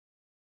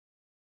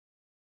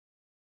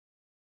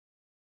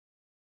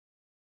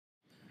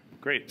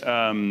Great. So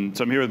I'm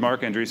here with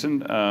Marc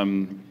Andreessen,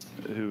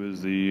 who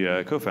is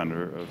the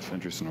co-founder of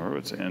Andreessen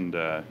Horowitz. And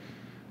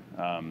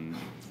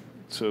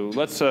so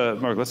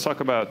Marc, let's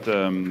talk about.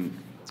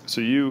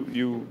 So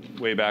you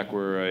way back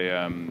were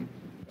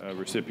a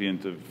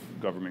recipient of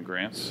government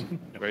grants,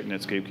 right?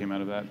 Netscape came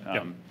out of that.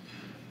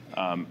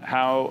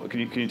 How can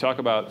you talk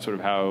about sort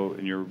of how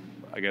in your,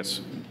 I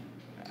guess,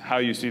 how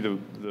you see the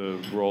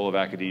role of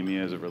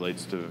academia as it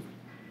relates to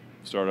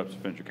startups,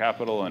 venture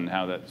capital, and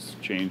how that's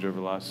changed over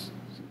the last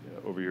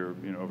over your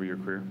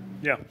career?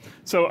 Yeah.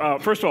 So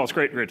first of all, it's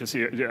great to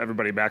see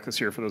everybody back this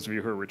year. For those of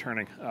you who are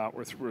returning,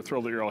 we're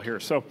thrilled that you're all here.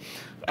 So,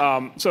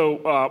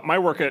 my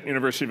work at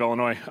University of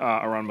Illinois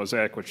around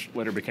Mosaic, which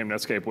later became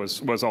Netscape, was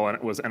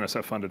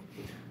NSF funded,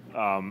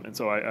 and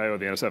so I owe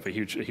the NSF a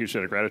huge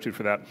debt of gratitude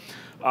for that.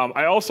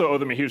 I also owe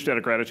them a huge debt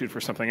of gratitude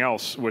for something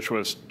else, which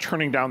was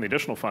turning down the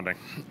additional funding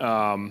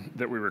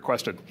that we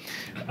requested.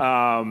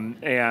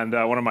 And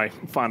one of my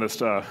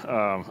fondest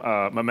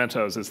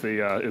mementos is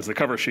the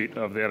cover sheet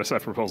of the NSF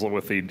proposal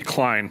with the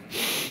decline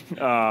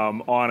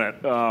on it,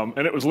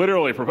 and it was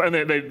literally, and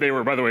they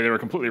were, by the way, they were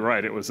completely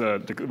right. It was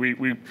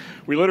we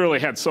literally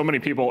had so many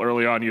people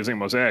early on using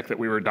Mosaic that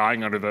we were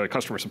dying under the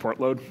customer support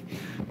load.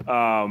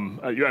 I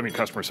mean,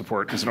 customer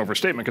support is an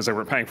overstatement because they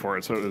weren't paying for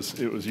it, so it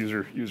was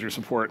user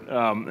support,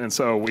 and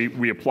so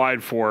we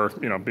applied for,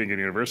 being at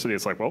a university,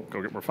 it's like, well,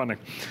 go get more funding.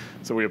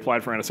 So we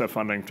applied for NSF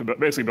funding to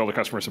basically build a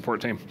customer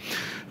support team,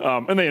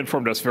 and they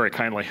informed us very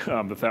kindly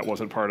that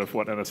wasn't part of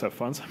what NSF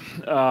funds.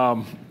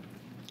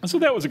 So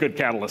that was a good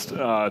catalyst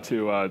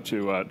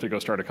to go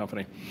start a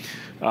company,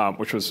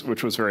 which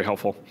was very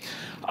helpful.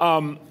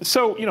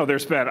 So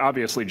there's been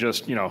obviously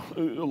just a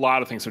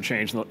lot of things have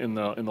changed in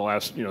the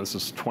last, this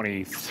is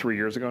 23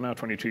 years ago now,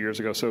 22 years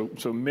ago. So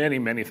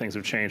many things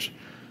have changed.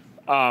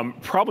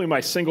 Probably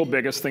my single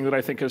biggest thing that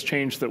I think has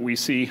changed that we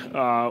see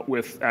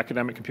with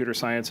academic computer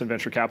science and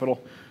venture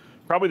capital.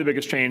 Probably the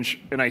biggest change,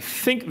 and I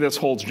think this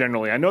holds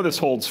generally. I know this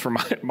holds for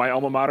my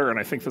alma mater, and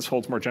I think this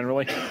holds more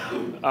generally.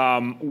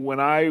 When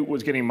I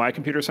was getting my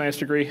computer science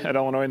degree at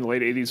Illinois in the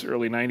late 80s,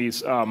 early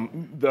 90s,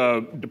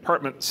 the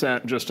department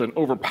sent just an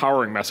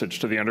overpowering message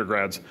to the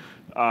undergrads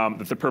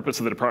that the purpose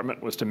of the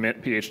department was to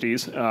mint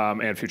PhDs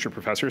and future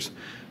professors,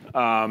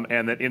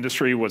 and that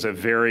industry was a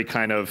very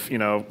kind of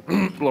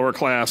lower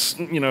class,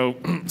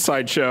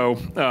 sideshow,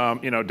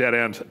 dead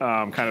end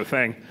kind of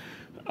thing.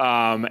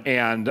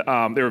 And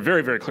they were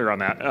very, very clear on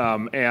that.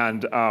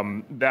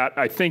 That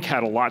I think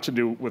had a lot to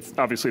do with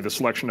obviously the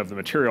selection of the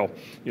material,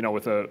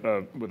 with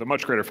a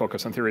much greater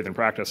focus on theory than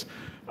practice.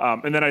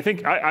 And then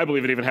I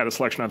believe it even had a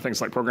selection on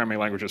things like programming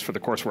languages for the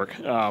coursework.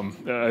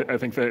 I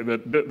think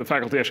the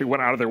faculty actually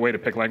went out of their way to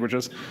pick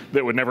languages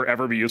that would never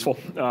ever be useful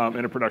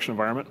in a production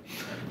environment.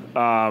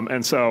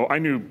 And so I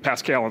knew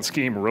Pascal and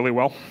Scheme really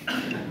well.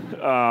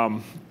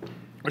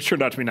 Which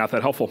turned out to be not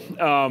that helpful.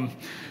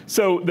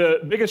 So the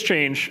biggest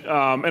change,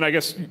 and I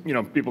guess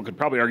people could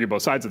probably argue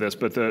both sides of this,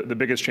 but the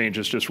biggest change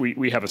is just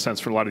we have a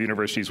sense for a lot of the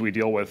universities we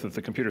deal with that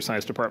the computer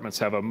science departments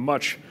have a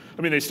much,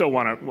 they still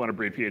want to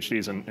breed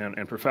PhDs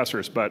and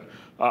professors, but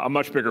a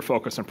much bigger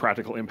focus on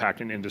practical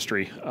impact in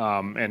industry.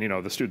 And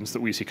the students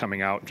that we see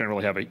coming out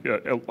generally have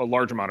a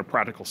large amount of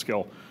practical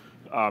skill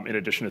in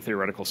addition to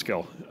theoretical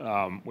skill,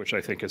 which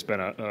I think has been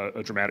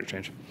a dramatic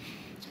change.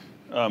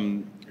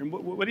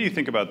 What do you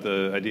think about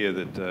the idea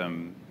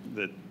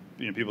that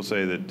people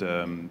say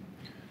that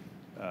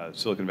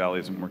Silicon Valley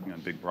isn't working on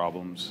big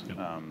problems?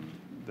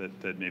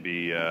 That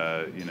maybe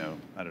I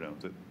don't know,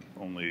 that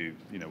only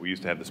we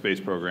used to have the space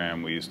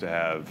program, we used to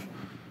have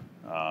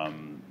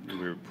we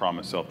were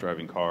promised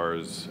self-driving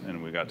cars,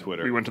 and we got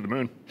Twitter. We went to the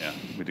moon. Yeah,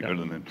 we did go to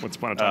the moon. Once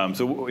upon a time.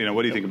 So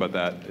what do you think about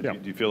that? Yeah.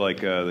 Do you feel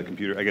like the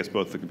computer, I guess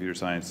both the computer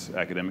science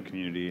academic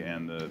community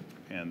and the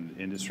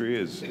industry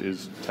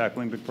is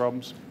tackling big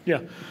problems? Yeah.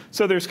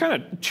 So there's kind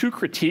of two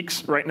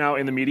critiques right now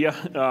in the media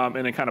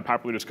and in kind of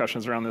popular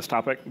discussions around this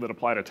topic that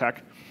apply to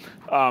tech.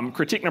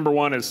 Critique number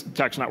one is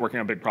tech's not working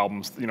on big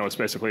problems. It's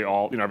basically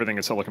all, everything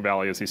in Silicon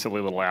Valley is these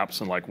silly little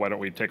apps, and why don't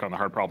we take on the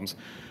hard problems?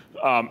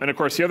 And of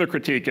course, the other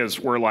critique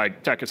is we're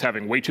tech is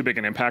having way too big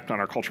an impact on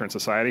our culture and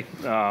society,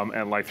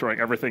 and throwing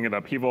everything in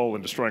upheaval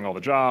and destroying all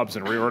the jobs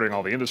and reordering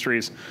all the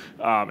industries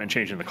and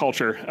changing the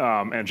culture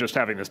and just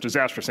having this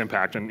disastrous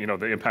impact, and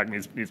the impact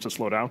needs to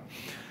slow down.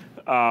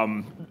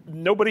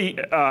 Nobody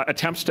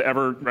attempts to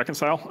ever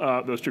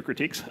reconcile those two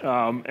critiques,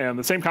 and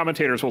the same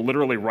commentators will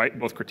literally write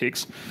both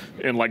critiques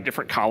in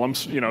different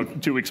columns,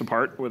 2 weeks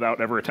apart,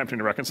 without ever attempting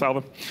to reconcile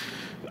them.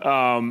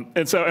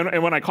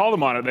 And when I call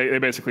them on it, they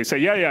basically say,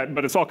 yeah,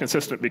 but it's all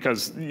consistent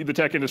because the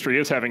tech industry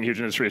is having a huge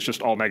industry. It's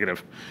just all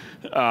negative,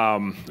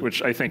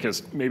 which I think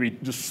is maybe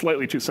just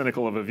slightly too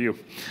cynical of a view.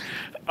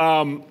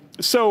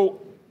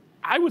 So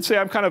I would say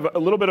I'm kind of a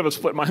little bit of a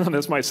split mind on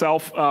this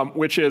myself,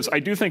 which is I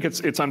do think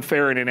it's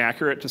unfair and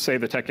inaccurate to say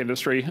the tech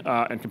industry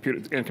and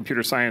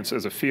computer science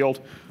as a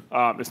field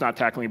is not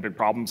tackling big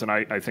problems, and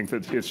I think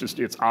that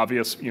it's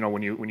obvious,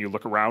 when you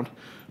look around,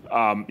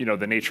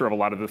 the nature of a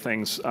lot of the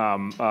things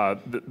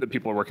that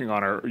people are working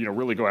on are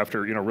really go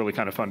after really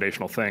kind of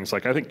foundational things.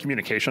 Like I think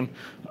communication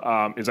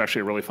is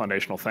actually a really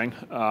foundational thing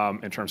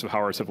in terms of how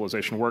our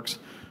civilization works.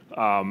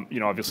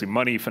 Obviously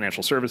money,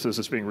 financial services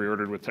is being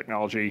reordered with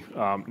technology.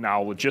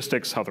 Now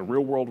logistics, how the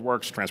real world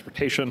works,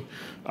 transportation,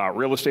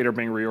 real estate are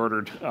being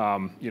reordered.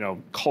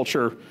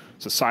 Culture,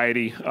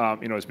 society,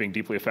 is being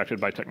deeply affected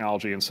by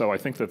technology. And so I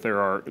think that there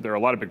are a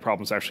lot of big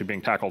problems actually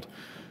being tackled.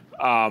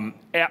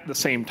 At the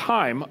same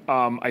time,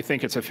 I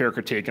think it's a fair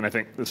critique, and I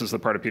think this is the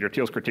part of Peter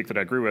Thiel's critique that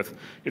I agree with.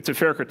 It's a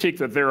fair critique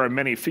that there are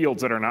many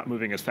fields that are not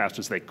moving as fast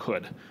as they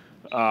could.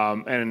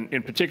 And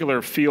in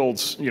particular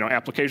fields,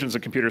 applications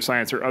of computer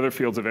science or other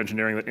fields of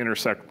engineering that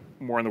intersect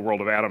more in the world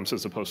of atoms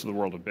as opposed to the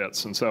world of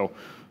bits. And so,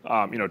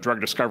 drug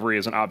discovery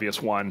is an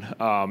obvious one.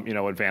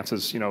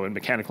 Advances, in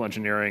mechanical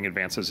engineering,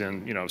 advances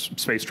in,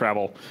 space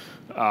travel.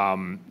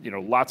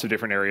 Lots of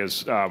different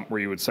areas where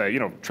you would say,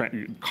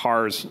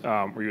 cars,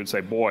 where you would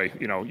say, boy,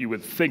 you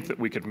would think that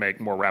we could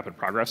make more rapid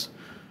progress.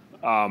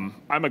 I'm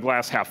a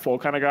glass half full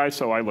kind of guy,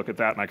 so I look at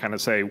that and I kind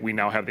of say we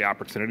now have the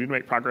opportunity to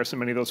make progress in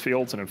many of those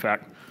fields. And in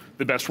fact,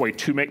 the best way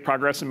to make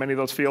progress in many of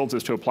those fields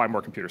is to apply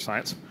more computer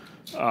science.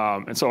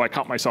 And so I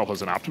count myself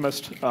as an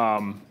optimist.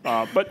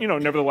 But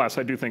nevertheless,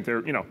 I do think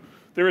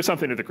there is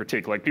something to the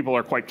critique. Like people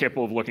are quite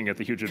capable of looking at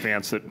the huge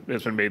advance that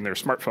has been made in their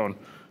smartphone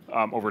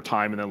over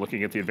time, and then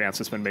looking at the advance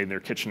that's been made in their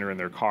kitchen or in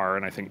their car.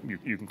 And I think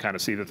you can kind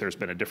of see that there's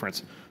been a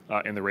difference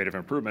in the rate of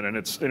improvement. And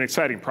it's an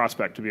exciting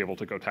prospect to be able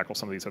to go tackle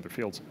some of these other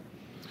fields.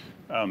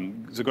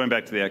 So going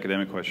back to the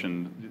academic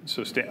question,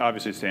 so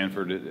obviously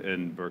Stanford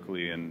and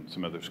Berkeley and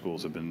some other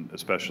schools have been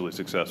especially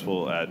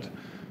successful at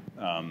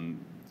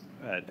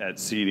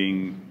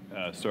seeding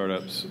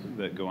startups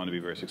that go on to be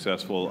very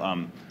successful.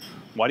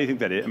 Why do you think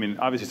that is? I mean,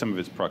 obviously some of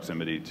it's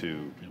proximity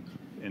to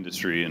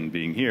industry and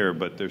being here,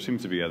 but there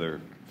seems to be other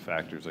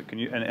factors. Like,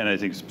 and I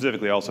think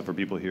specifically also for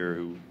people here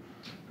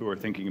who are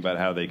thinking about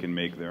how they can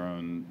make their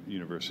own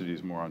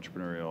universities more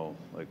entrepreneurial,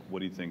 like what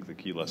do you think the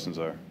key lessons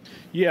are?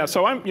 Yeah,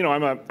 so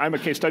I'm a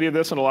case study of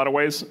this in a lot of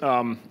ways.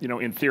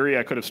 In theory,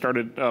 I could have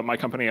started my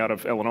company out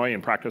of Illinois.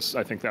 In practice,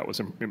 I think that was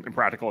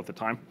impractical at the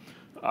time.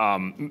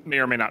 May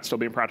or may not still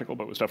be impractical,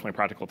 but was definitely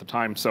practical at the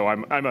time. So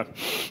I'm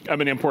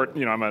an import.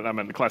 I'm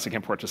a classic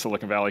import to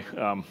Silicon Valley.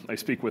 I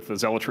speak with the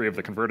zealotry of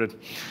the converted.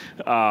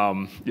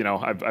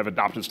 I've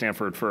adopted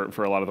Stanford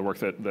for a lot of the work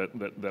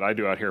that I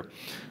do out here,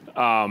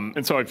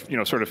 and so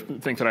I sort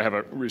of think that I have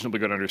a reasonably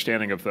good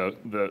understanding of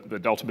the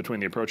delta between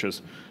the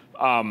approaches.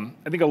 I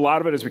think a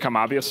lot of it has become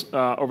obvious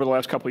over the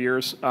last couple of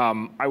years.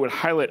 I would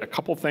highlight a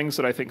couple things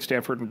that I think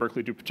Stanford and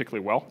Berkeley do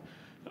particularly well.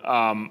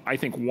 I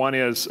think one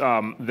is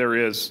there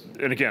is,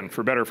 and again,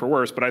 for better or for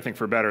worse, but I think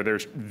for better,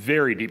 there's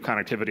very deep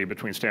connectivity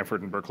between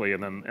Stanford and Berkeley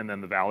and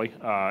then the Valley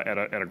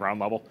at a ground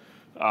level.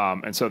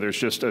 And so there's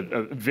just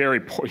a very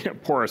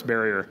porous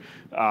barrier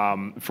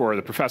for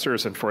the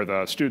professors and for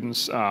the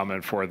students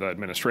and for the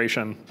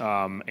administration.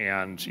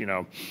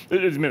 The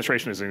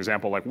administration is an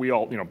example. Like we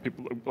all,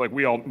 people like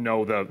we all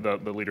know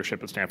the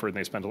leadership at Stanford, and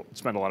they spend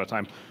a lot of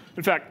time.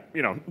 In fact,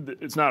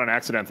 it's not an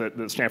accident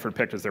that Stanford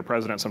picked as their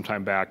president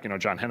sometime back,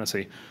 John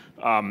Hennessy,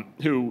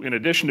 who, in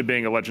addition to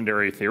being a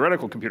legendary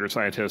theoretical computer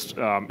scientist,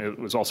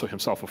 was also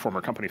himself a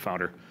former company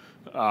founder.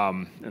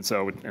 And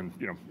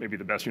maybe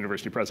the best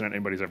university president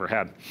anybody's ever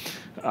had.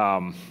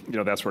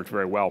 That's worked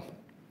very well.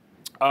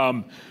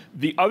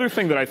 The other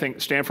thing that I think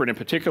Stanford in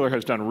particular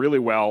has done really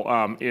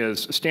well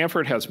is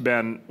Stanford has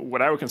been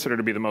what I would consider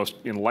to be the most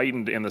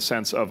enlightened in the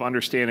sense of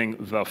understanding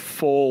the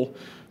full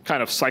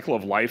kind of cycle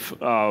of life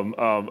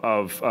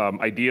of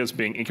ideas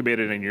being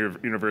incubated in your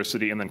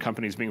university and then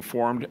companies being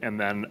formed, and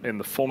then in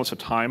the fullness of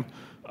time,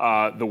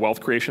 the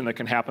wealth creation that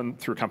can happen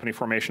through company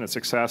formation and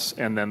success,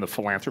 and then the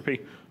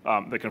philanthropy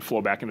that can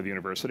flow back into the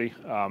university.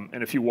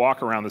 And if you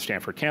walk around the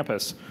Stanford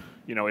campus,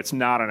 it's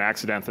not an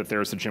accident that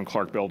there's the Jim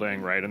Clark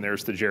building, right? And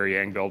there's the Jerry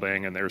Yang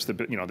building, and there's the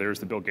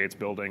Bill Gates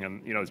building,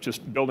 and it's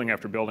just building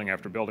after building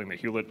after building. The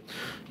Hewlett,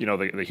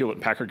 the Hewlett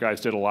and Packard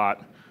guys did a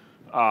lot.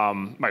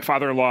 My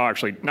father-in-law,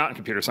 actually not in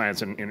computer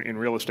science, in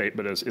real estate,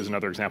 but is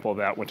another example of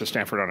that, went to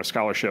Stanford on a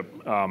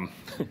scholarship.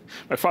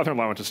 My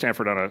father-in-law went to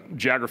Stanford on a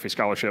geography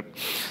scholarship.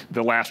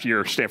 The last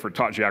year Stanford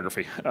taught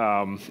geography.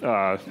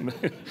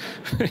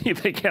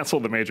 They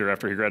canceled the major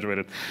after he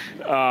graduated.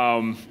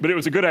 But it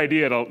was a good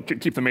idea to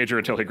keep the major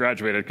until he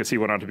graduated, because he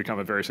went on to become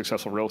a very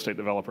successful real estate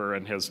developer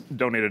and has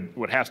donated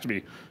what has to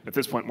be, at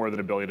this point, more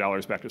than $1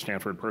 billion back to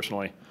Stanford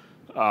personally.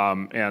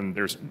 And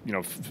there's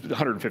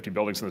 150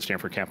 buildings in the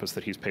Stanford campus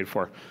that he's paid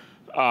for.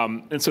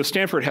 And so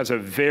Stanford has a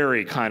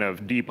very kind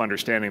of deep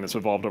understanding that's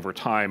evolved over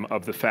time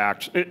of the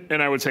fact,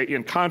 and I would say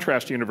in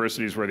contrast to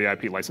universities where the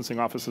IP licensing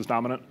office is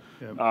dominant,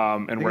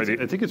 and where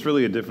I think it's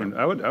really a different.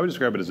 I would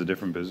describe it as a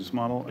different business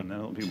model, and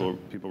then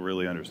people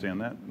really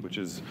understand that, which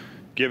is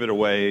give it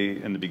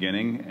away in the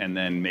beginning and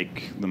then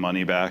make the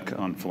money back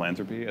on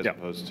philanthropy, as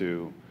opposed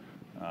to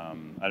I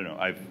don't know.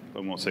 I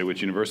won't say which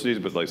universities,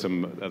 but like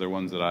some other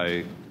ones that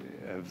I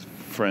have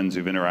friends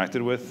who've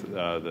interacted with.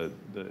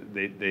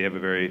 They have a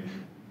very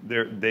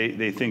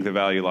they think the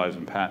value lies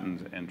in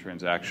patents and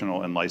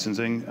transactional and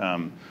licensing.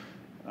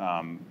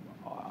 I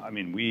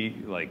mean,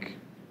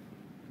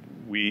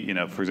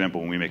 for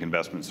example, when we make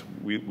investments,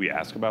 we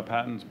ask about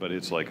patents, but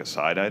it's like a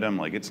side item.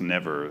 Like it's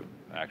never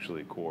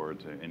actually core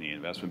to any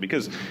investment,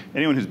 because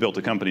anyone who's built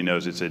a company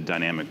knows it's a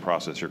dynamic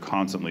process. You're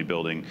constantly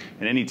building,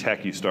 and any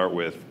tech you start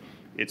with,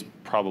 it's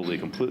probably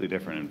completely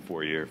different in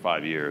 4 years,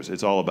 5 years.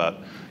 It's all about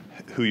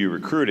who you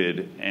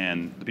recruited,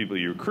 and the people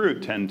you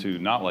recruit tend to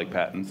not like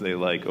patents. They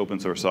like open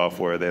source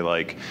software. They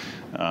like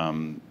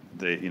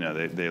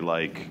they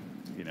like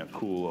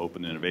cool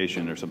open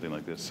innovation or something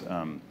like this.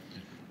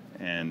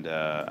 And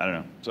I don't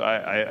know. So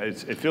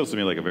it feels to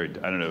me like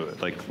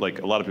like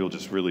a lot of people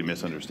just really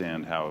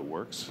misunderstand how it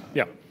works.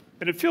 Yeah.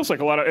 And it feels like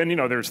a lot of, and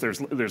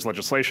there's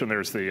legislation.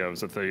 There's the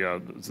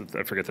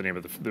I forget the name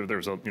of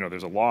there's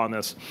a law on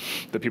this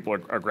that people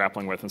are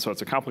grappling with, and so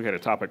it's a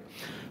complicated topic.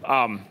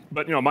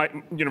 But my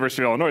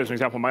University of Illinois, as an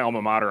example, my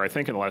alma mater, I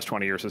think in the last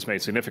 20 years has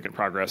made significant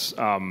progress,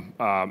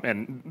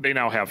 and they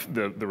now have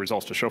the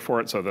results to show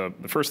for it. So the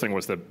first thing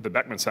was the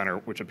Beckman Center,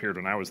 which appeared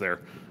when I was there,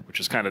 which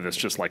is kind of this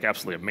just like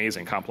absolutely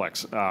amazing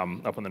complex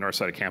up on the north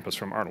side of campus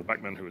from Arnold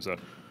Beckman, who was a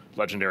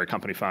legendary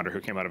company founder who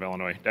came out of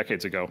Illinois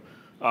decades ago.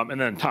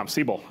 And then Tom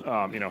Siebel,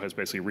 has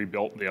basically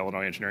rebuilt the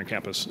Illinois engineering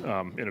campus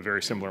in a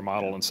very similar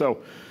model. And so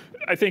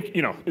I think,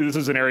 this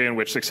is an area in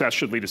which success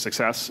should lead to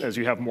success. As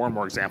you have more and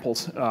more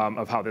examples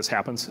of how this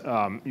happens,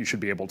 you should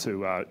be able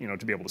to,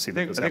 to be able to see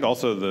that. I think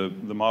also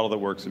the model that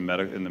works in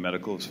the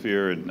medical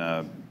sphere and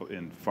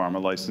in pharma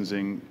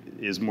licensing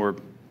is more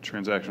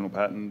transactional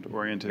patent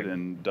oriented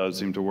and does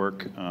seem to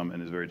work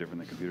and is very different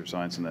than computer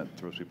science, and that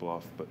throws people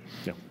off. But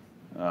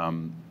yeah.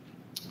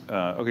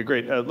 Okay,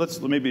 great. Let's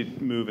maybe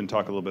move and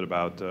talk a little bit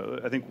about,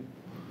 I think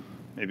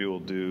maybe we'll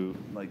do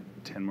like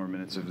 10 more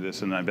minutes of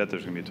this, and I bet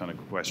there's going to be a ton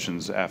of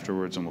questions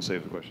afterwards, and we'll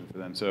save the questions for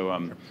then.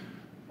 So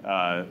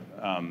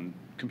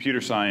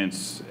computer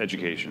science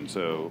education.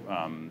 So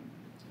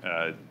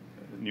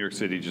New York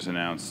City just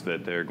announced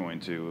that they're going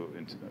to,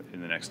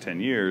 in the next 10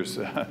 years,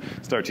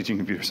 start teaching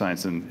computer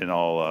science in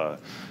all,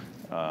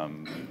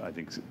 I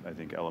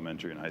think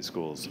elementary and high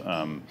schools.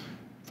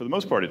 For the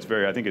most part,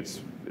 I think it's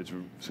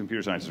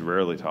computer science is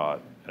rarely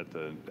taught at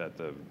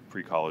the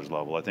pre-college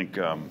level. I think,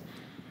 and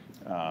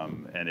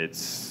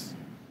it's,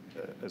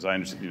 as I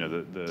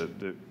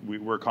understand,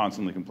 we're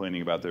constantly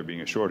complaining about there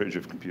being a shortage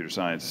of computer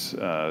science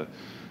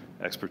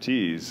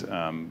expertise.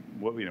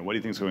 What do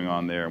you think is going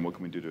on there, and what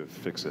can we do to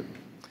fix it?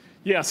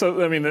 Yeah,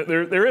 so I mean,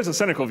 there is a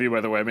cynical view,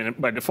 by the way. I mean,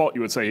 by default,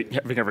 you would say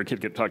having every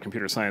kid get taught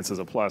computer science is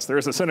a plus. There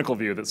is a cynical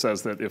view that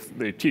says that if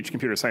they teach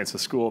computer science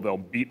at school, they'll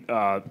beat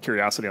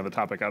curiosity on the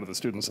topic out of the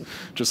students,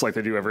 just like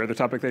they do every other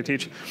topic they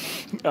teach.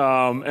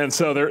 And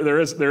so there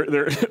is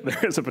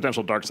a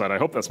potential dark side. I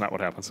hope that's not what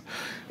happens.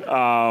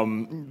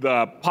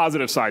 The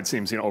positive side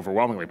seems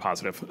overwhelmingly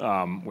positive,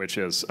 which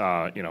is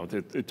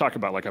they talk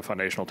about like a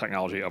foundational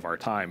technology of our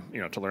time.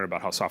 To learn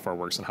about how software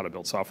works and how to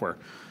build software.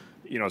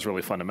 Is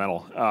really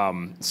fundamental.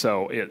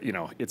 So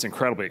it's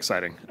incredibly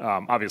exciting.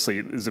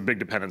 Obviously, there's a big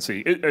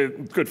dependency.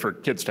 It's good for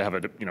kids to have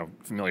a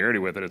familiarity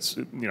with it. It's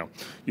you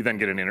then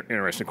get into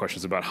interesting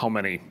questions about how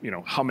many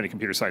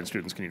computer science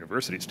students can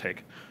universities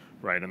take,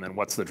 right? And then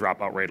what's the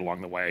dropout rate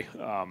along the way?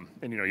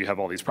 And you have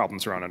all these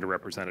problems around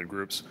underrepresented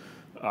groups,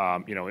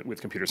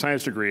 with computer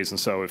science degrees. And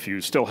so if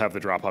you still have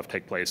the drop-off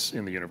take place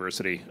in the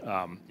university,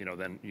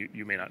 then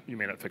you may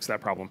not fix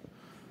that problem.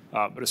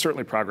 But it's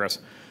certainly progress.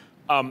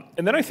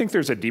 And then I think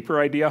there's a deeper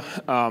idea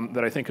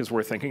that I think is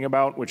worth thinking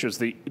about, which is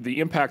the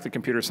impact that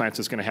computer science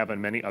is going to have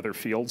in many other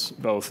fields,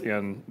 both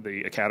in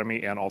the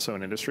academy and also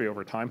in industry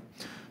over time.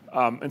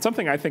 And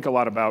something I think a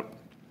lot about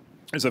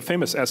is a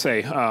famous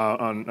essay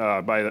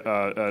by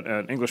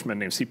an Englishman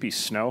named C.P.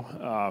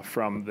 Snow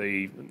from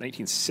the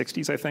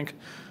 1960s, I think.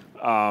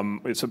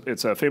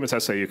 It's a famous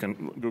essay. You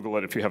can Google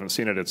it if you haven't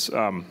seen it. It's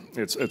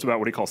about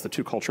what he calls the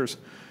two cultures.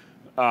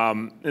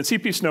 And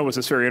C.P. Snow was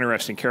this very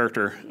interesting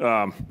character.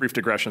 Brief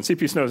digression.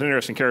 C.P. Snow is an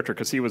interesting character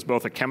because he was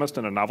both a chemist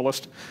and a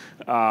novelist.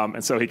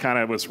 And so he kind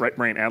of was right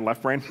brain and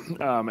left brain,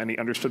 and he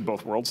understood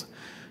both worlds.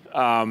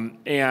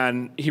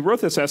 And he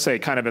wrote this essay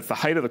kind of at the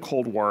height of the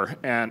Cold War,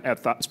 and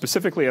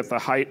specifically at the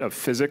height of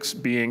physics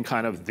being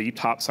kind of the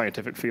top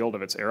scientific field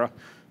of its era.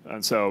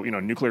 And so,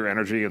 nuclear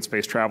energy and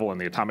space travel and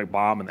the atomic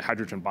bomb and the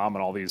hydrogen bomb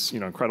and all these,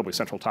 incredibly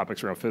central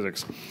topics around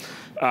physics.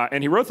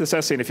 And he wrote this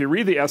essay, and if you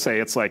read the essay,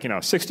 it's like,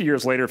 60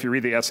 years later, if you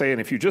read the essay, and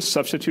if you just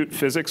substitute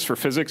physics for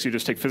physics, you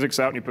just take physics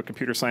out and you put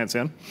computer science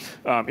in,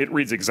 it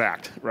reads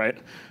exact, right?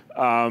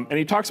 And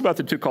he talks about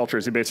the two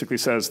cultures. He basically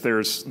says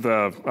there's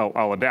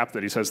I'll adapt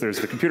it. He says there's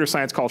the computer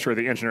science culture,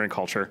 the engineering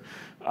culture,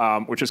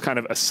 which is kind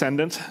of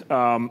ascendant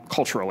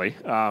culturally,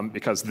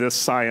 because this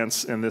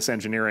science and this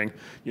engineering,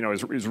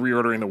 is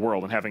reordering the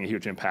world and having a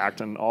huge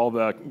impact. And all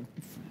the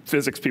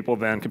physics people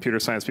then, computer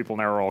science people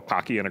now are all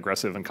cocky and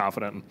aggressive and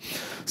confident and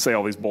say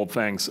all these bold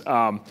things.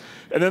 And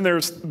then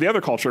there's the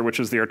other culture, which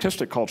is the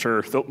artistic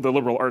culture, the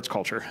liberal arts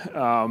culture.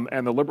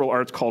 And the liberal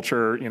arts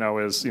culture,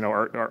 is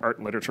art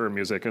and literature and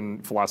music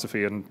and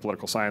philosophy and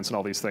political science and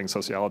all these things,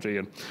 sociology,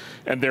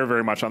 and they're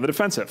very much on the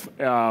defensive.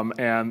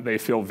 And they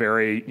feel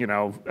very,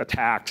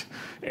 attacked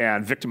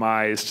and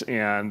victimized,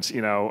 and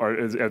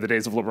are the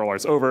days of liberal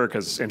arts over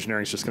because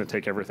engineering is just going to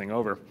take everything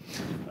over.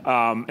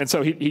 And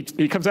so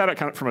he comes at it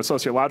kind of from a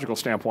sociological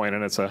standpoint,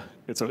 and it's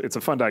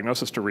a fun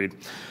diagnosis to read.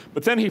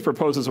 But then he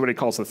proposes what he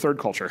calls the third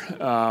culture,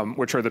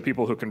 which are the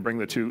people who can bring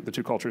the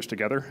two cultures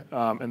together,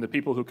 and the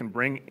people who can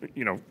bring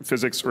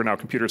physics or now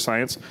computer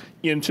science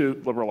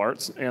into liberal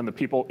arts, and the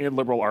people in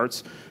liberal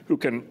arts who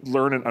can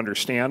learn and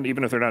understand,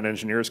 even if they're not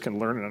engineers, can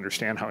learn and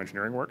understand how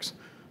engineering works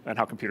and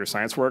how computer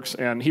science works.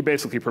 And he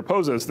basically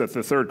proposes that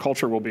the third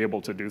culture will be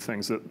able to do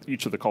things that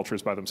each of the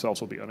cultures by themselves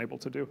will be unable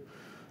to do.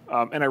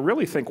 And I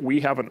really think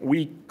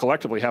we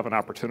collectively have an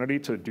opportunity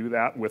to do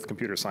that with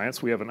computer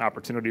science. We have an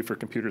opportunity for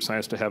computer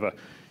science to have a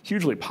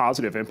hugely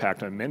positive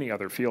impact on many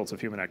other fields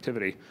of human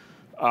activity.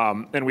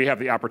 And we have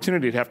the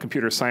opportunity to have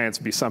computer science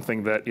be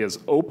something that is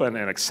open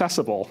and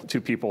accessible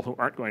to people who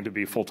aren't going to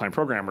be full-time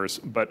programmers,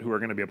 but who are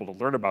going to be able to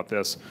learn about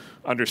this,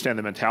 understand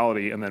the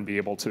mentality, and then be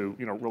able to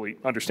really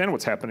understand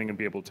what's happening and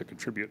be able to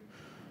contribute.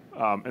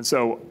 And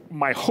so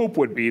my hope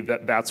would be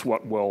that that's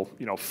what will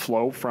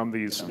flow from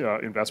these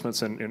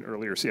investments in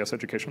earlier CS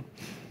education.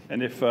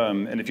 And if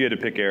you had to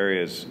pick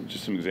areas,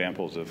 just some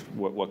examples of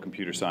what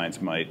computer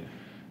science might,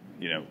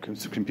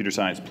 computer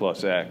science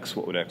plus X,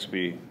 what would X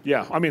be?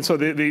 Yeah, I mean, so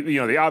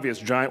the obvious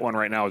giant one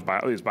right now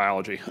is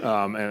biology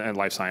and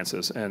life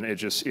sciences, and it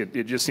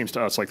just seems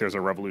to us like there's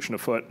a revolution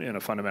afoot in a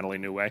fundamentally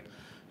new way.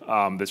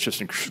 That's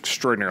just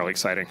extraordinarily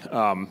exciting.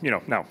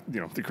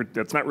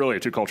 That's not really a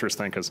two cultures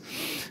thing, because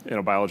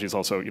biology is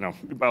also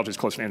biology is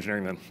closer to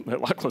engineering than a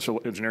lot closer to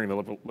engineering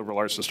than liberal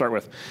arts to start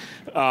with.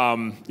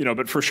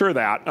 But for sure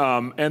that.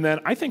 And then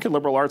I think in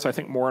liberal arts, I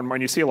think more and more,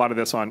 and you see a lot of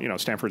this on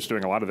Stanford's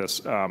doing a lot of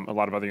this. A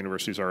lot of other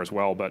universities are as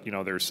well. But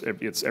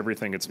it's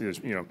everything. It's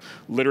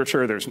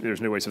literature.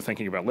 There's new ways of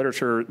thinking about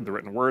literature, the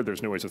written word.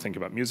 There's new ways of thinking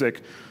about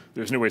music.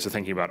 There's new ways of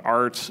thinking about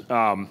art.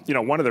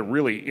 One of the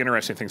really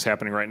interesting things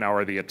happening right now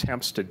are the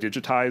attempts to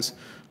digitize,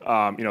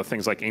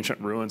 things like ancient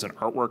ruins and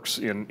artworks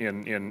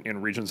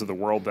in regions of the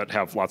world that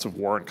have lots of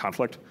war and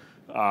conflict.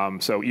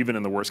 So even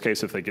in the worst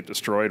case, if they get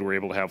destroyed, we're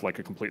able to have like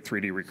a complete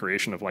 3D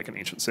recreation of like an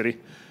ancient city.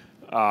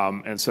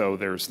 And so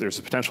there's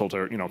a potential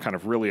to kind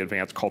of really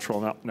advance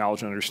cultural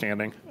knowledge and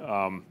understanding.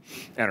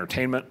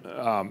 Entertainment,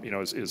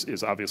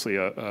 is obviously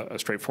a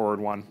straightforward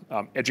one.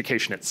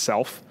 Education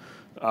itself.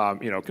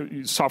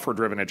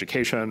 Software-driven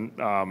education,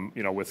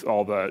 with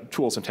all the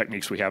tools and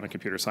techniques we have in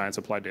computer science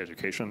applied to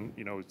education,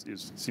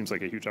 seems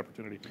like a huge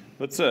opportunity.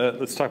 Let's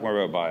talk more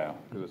about bio,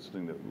 because that's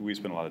something that we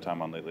spend a lot of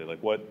time on lately.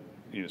 Like what,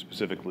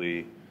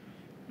 specifically,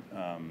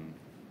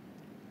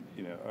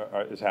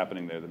 is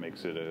happening there that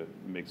makes it an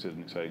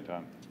exciting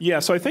time? Yeah,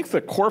 so I think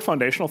the core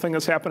foundational thing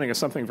that's happening is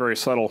something very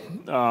subtle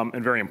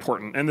and very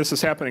important, and this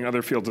is happening in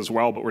other fields as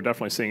well, but we're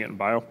definitely seeing it in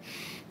bio.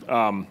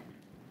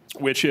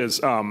 Which is,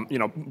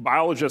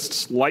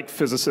 biologists like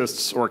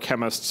physicists or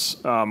chemists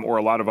or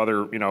a lot of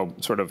other,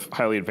 sort of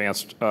highly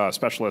advanced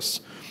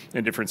specialists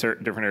in different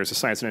areas of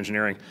science and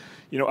engineering.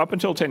 Up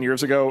until 10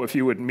 years ago, if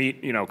you would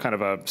meet, kind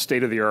of a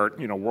state-of-the-art,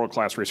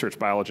 world-class research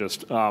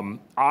biologist,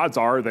 odds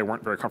are they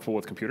weren't very comfortable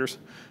with computers,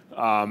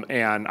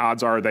 and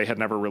odds are they had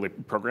never really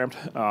programmed.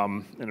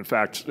 And in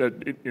fact,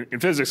 in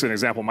physics, an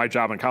example, my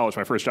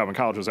first job in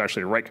college was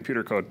actually to write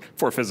computer code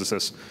for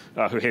physicists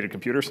who hated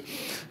computers.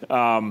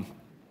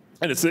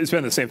 And it's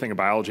been the same thing in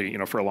biology,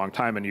 for a long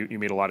time, and you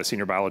meet a lot of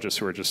senior biologists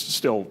who are just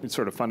still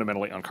sort of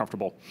fundamentally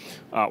uncomfortable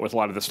with a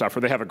lot of this stuff,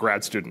 or they have a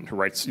grad student who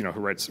writes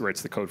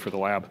the code for the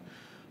lab.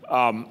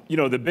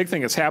 The big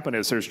thing that's happened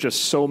is there's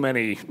just so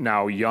many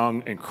now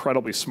young,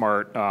 incredibly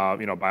smart,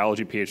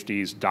 biology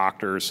PhDs,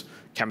 doctors,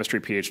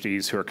 chemistry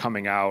PhDs who are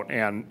coming out,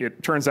 and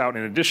it turns out,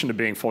 in addition to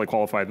being fully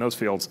qualified in those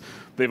fields,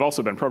 they've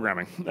also been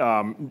programming,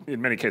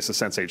 in many cases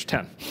since age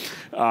 10.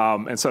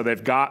 And so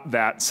they've got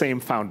that same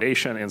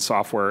foundation in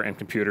software and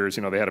computers.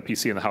 They had a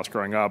PC in the house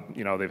growing up.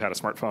 They've had a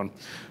smartphone.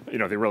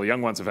 The really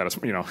young ones have had a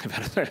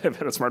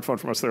smartphone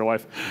for most of their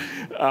life.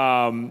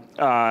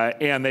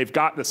 And they've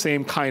got the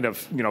same kind of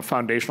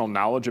foundational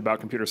knowledge about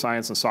computer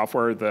science and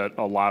software that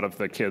a lot of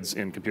the kids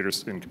in computer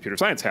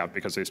science have,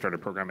 because they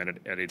started programming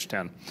at age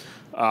 10.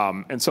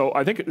 And so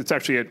I think it's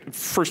actually,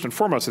 first and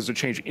foremost, is a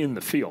change in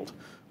the field,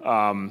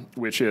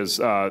 which is,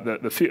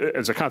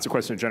 as a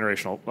consequence of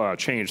generational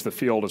change, the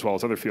field, as well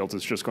as other fields,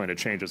 is just going to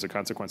change as a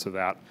consequence of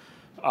that.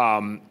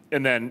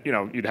 And then,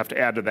 you'd have to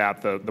add to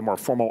that the more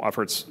formal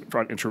efforts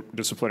from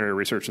interdisciplinary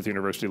research at the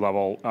university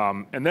level.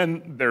 And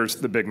then there's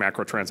the big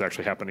macro trends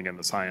actually happening in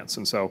the science.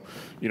 And so,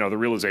 the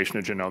realization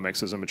of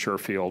genomics is a mature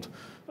field.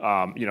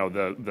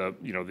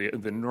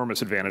 The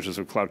enormous advantages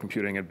of cloud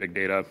computing and big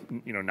data,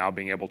 now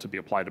being able to be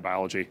applied to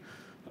biology.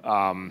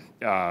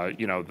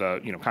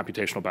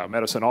 Computational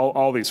biomedicine,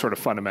 all these sort of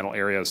fundamental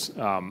areas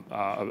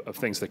of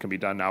things that can be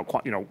done now.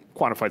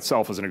 Quantified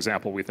self, as an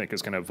example, we think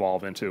is going to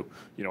evolve into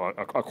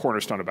a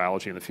cornerstone of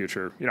biology in the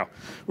future.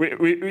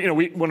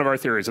 One of our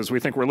theories is we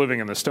think we're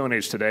living in the Stone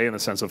Age today in the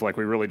sense of like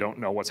we really don't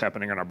know what's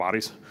happening in our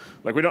bodies.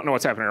 Like we don't know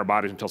what's happening in our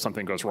bodies until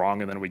something goes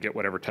wrong, and then we get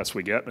whatever tests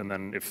we get, and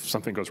then if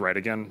something goes right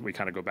again, we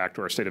kind of go back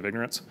to our state of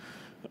ignorance.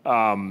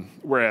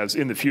 Whereas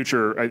in the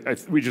future,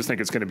 we just think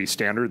it's going to be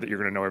standard that you're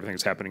going to know everything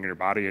that's happening in your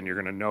body, and you're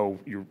going to know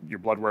your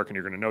blood work, and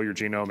you're going to know your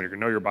genome, and you're going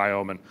to know your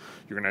biome, and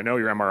you're going to know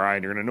your MRI,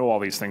 and you're going to know all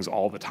these things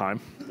all the time.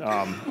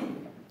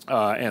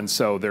 And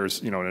so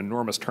there's an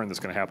enormous turn that's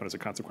going to happen as a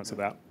consequence of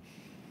that.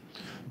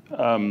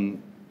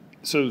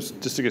 So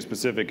just to get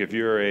specific, if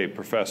you're a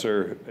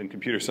professor in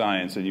computer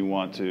science and you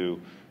want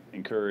to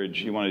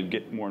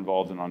get more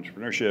involved in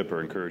entrepreneurship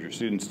or encourage your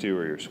students to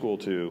or your school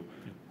to,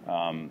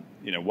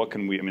 what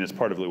can we, it's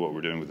part of really what we're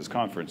doing with this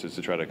conference is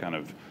to try to kind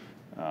of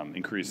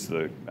increase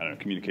the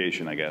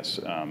communication, I guess.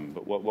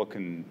 But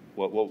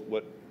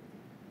what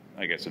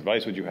I guess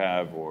advice would you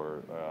have,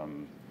 or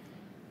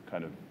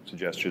kind of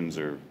suggestions,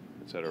 or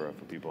et cetera,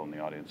 for people in the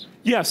audience?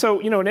 Yeah, so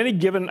in any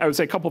given, I would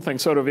say a couple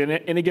things. Sort of in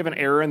any given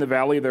area in the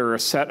Valley, there are a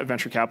set of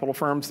venture capital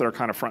firms that are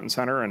kind of front and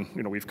center,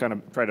 and we've kind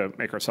of tried to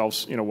make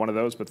ourselves one of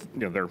those, but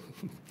they're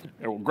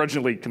will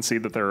grudgingly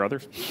concede that there are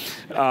others.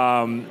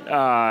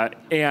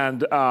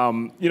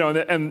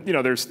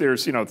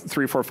 There's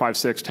 3, 4, 5,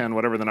 6, 10,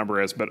 whatever the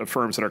number is, but of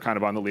firms that are kind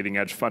of on the leading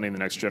edge, funding the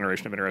next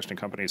generation of interesting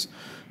companies.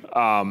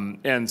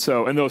 And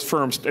those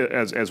firms,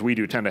 as we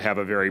do, tend to have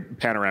a very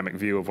panoramic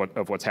view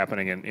of what's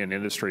happening in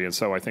industry. And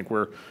so I think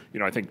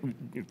I think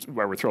it's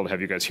why we're thrilled to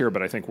have you guys here,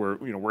 but I think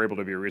we're able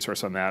to be a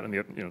resource on that, and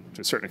to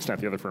a certain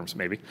extent the other firms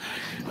maybe.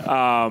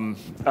 And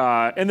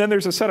then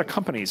there's a set of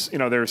companies.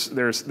 There's a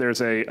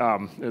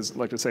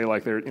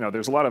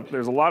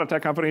lot of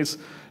tech companies.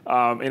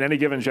 In any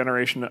given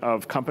generation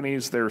of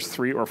companies, there's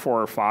 3 or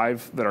 4 or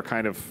 5 that are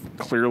kind of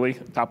clearly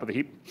top of the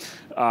heap.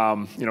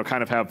 They're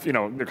kind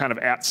of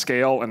at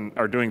scale and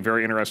are doing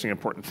very interesting,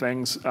 important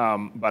things,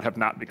 but have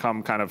not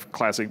become kind of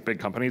classic big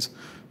companies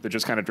that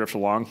just kind of drift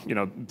along.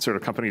 Sort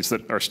of companies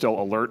that are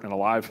still alert and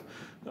alive,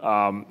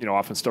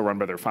 often still run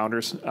by their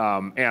founders,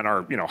 and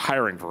are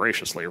hiring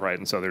voraciously, right?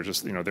 And so they're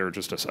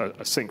just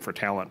a sink for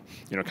talent,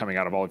 coming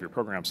out of all of your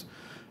programs.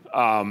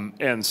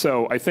 And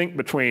so I think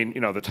between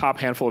the top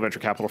handful of venture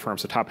capital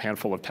firms, the top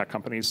handful of tech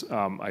companies,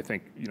 I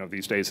think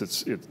these days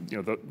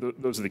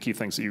those are the key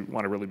things that you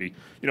want to really be,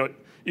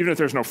 even if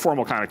there's no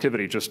formal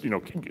connectivity, just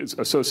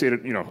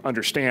associated,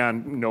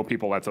 understand, know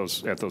people at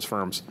those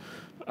firms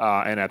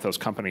and at those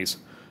companies.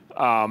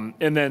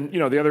 And then,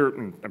 the other,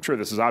 and I'm sure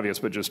this is obvious,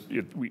 but just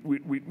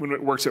when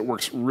it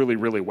works really,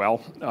 really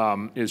well,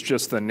 is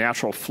just the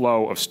natural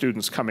flow of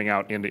students coming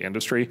out into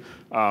industry,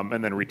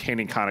 and then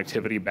retaining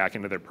connectivity back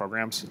into their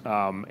programs,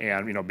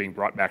 and, being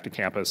brought back to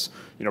campus,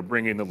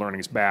 bringing the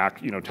learnings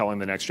back, telling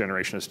the next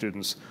generation of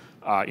students,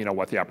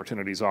 what the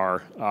opportunities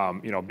are,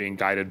 being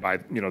guided by,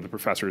 the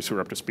professors who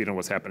are up to speed on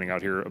what's happening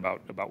out here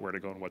about where to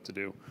go and what to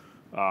do.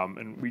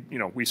 And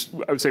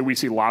I would say we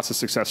see lots of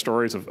success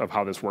stories of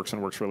how this works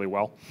and works really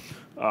well.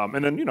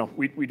 And then,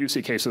 we do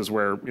see cases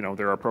where,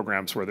 there are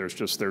programs where they're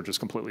just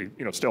completely,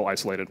 still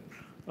isolated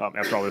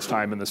after all this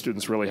time, and the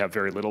students really have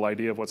very little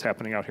idea of what's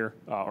happening out here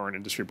or in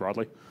industry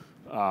broadly.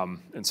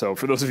 And so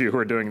for those of you who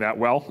are doing that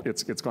well,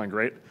 it's going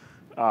great.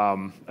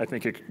 I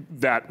think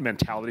that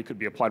mentality could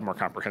be applied more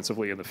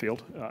comprehensively in the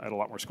field at a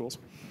lot more schools.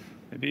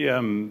 Maybe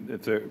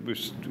we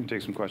can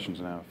take some questions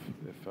now.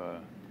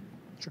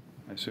 Sure.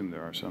 I assume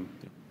there are some.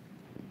 Yeah.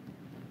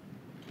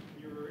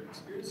 Your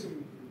experience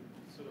in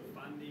sort of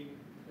funding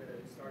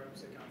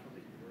startups that come from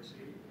the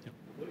university, yep.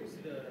 What is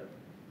the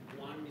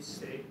one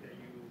mistake that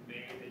you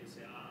made that you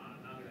say,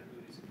 I'm not going to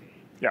do this again?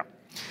 Yeah.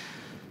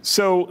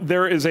 So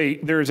there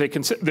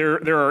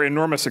are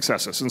enormous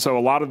successes, and so a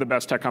lot of the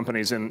best tech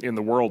companies in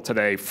the world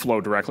today flow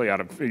directly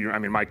out of.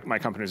 My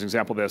company is an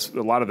example of this.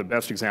 A lot of the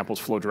best examples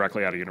flow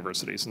directly out of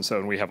universities, and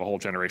so we have a whole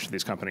generation of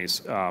these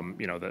companies,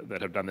 that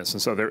have done this,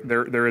 and so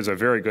there is a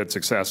very good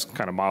success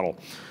kind of model.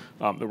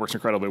 That works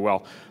incredibly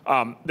well.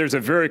 There's a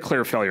very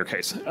clear failure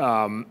case,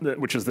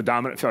 which is the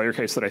dominant failure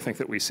case that I think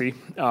that we see,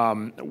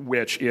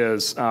 which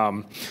is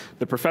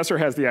the professor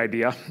has the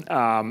idea,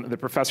 the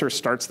professor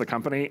starts the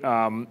company,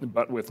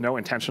 but with no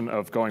intention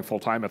of going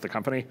full-time at the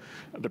company.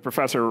 The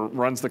professor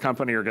runs the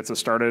company or gets it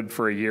started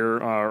for a year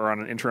or on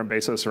an interim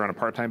basis or on a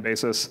part-time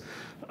basis,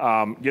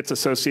 gets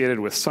associated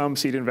with some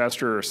seed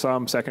investor or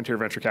some second-tier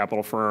venture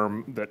capital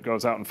firm that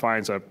goes out and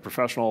finds a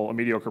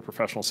mediocre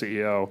professional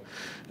CEO.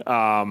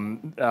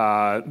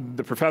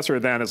 The professor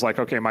then is like,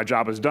 okay, my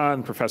job is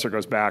done. Professor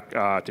goes back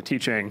to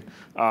teaching,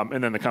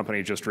 and then the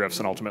company just drifts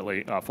and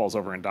ultimately falls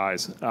over and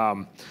dies.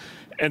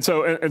 And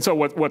so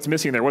what's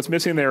missing there? What's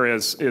missing there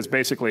is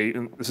basically,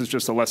 and this is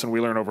just a lesson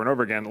we learn over and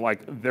over again,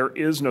 like there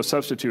is no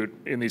substitute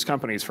in these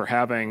companies for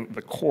having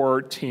the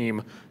core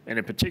team, and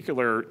in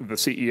particular the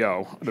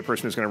CEO, the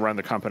person who's going to run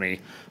the company,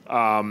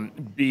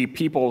 be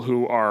people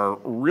who are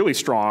really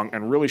strong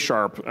and really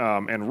sharp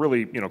and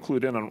really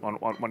clued in on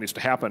what needs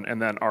to happen,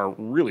 and then are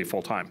really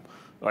full-time.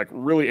 Like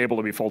really able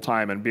to be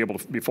full-time and be able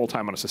to be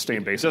full-time on a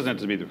sustained basis. It doesn't have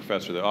to be the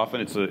professor. Though.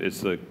 Often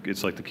it's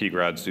like the key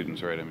grad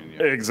students, right? I mean,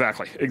 yeah.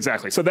 Exactly.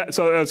 So what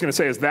I was going to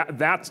say is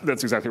that's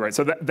exactly right.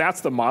 So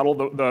that's the model.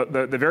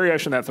 The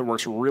variation that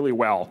works really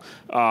well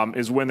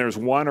is when there's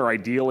one or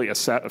ideally a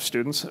set of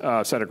students,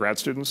 a set of grad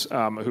students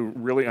who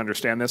really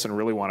understand this and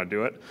really want to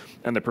do it,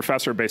 and the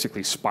professor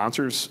basically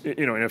sponsors,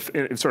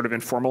 sort of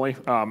informally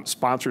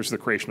sponsors the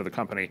creation of the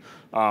company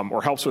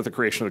or helps with the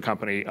creation of the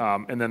company,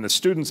 and then the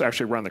students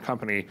actually run the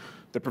company.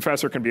 The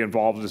professor can be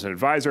involved as an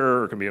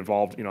advisor, or can be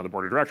involved, the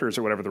board of directors,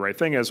 or whatever the right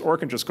thing is, or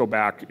can just go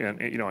back and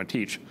and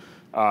teach,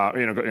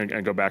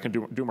 and go back and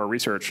do more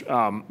research.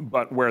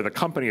 But where the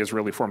company is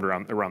really formed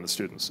around the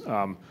students.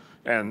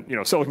 And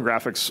Silicon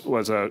Graphics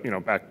was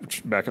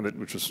back in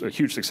which was a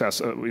huge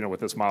success. With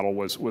this model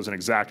was an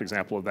exact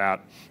example of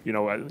that.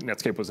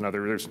 Netscape was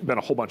another. There's been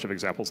a whole bunch of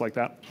examples like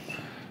that.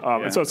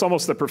 And so it's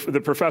almost the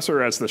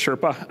professor as the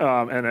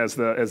Sherpa and as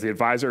the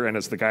advisor and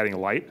as the guiding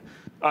light.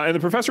 And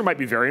the professor might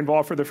be very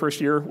involved for the first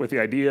year with the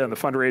idea and the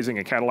fundraising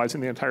and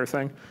catalyzing the entire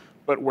thing.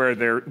 But where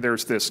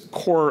there's this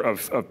core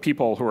of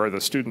people who are the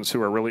students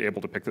who are really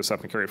able to pick this up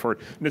and carry it forward.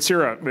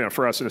 Nicira,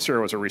 for us,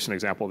 Nicira was a recent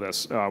example of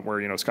this,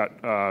 where Scott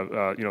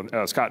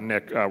and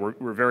Nick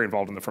were very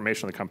involved in the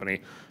formation of the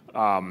company,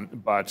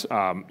 but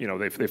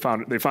they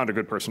found a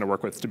good person to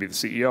work with to be the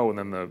CEO, and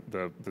then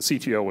the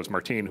CTO was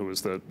Martine, who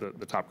was the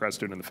top grad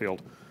student in the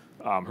field.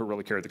 Who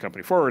really carried the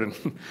company forward.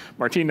 And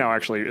Martine now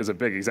actually is a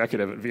big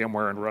executive at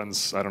VMware and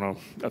runs,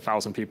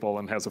 1,000 people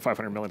and has a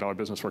 $500 million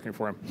business working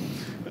for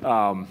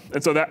him.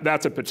 And so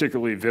that's a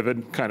particularly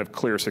vivid, kind of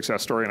clear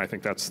success story, and I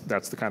think that's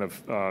the kind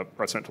of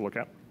precedent to look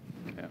at.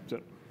 Yeah.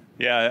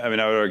 Yeah, I mean,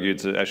 I would argue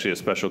it's actually a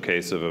special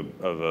case of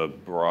a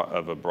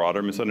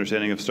broader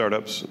misunderstanding of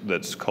startups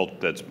that's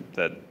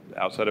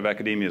outside of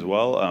academia as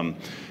well.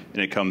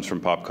 And it comes from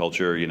pop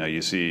culture.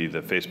 You see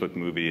the Facebook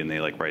movie and they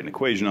write an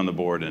equation on the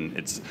board, and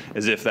it's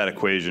as if that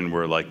equation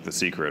were like the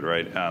secret,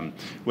 right?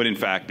 When in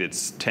fact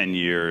it's 10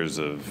 years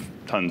of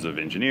tons of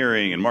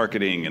engineering and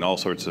marketing and all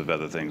sorts of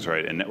other things,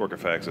 right? And network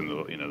effects and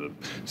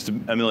just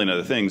a million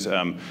other things.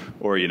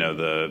 Or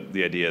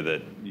the idea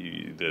that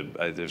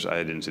I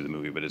didn't see the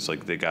movie, but it's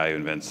like the guy who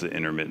invents the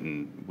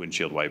intermittent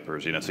windshield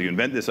wipers. So you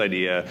invent this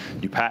idea,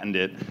 you patent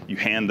it, you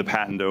hand the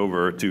patent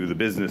over to the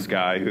business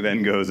guy, who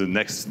then goes and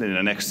in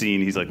the next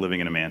scene he's living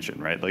in a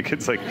mansion, right?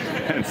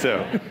 And so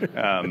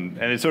and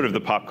it's sort of the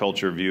pop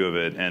culture view of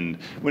it. And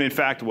when in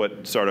fact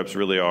what startups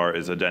really are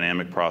is a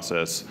dynamic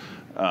process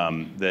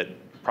that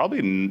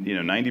probably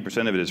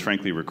 90% of it is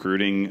frankly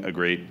recruiting a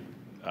great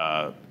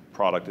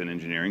product and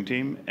engineering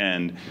team.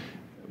 And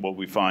what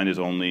we find is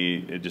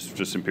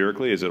just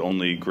empirically, is that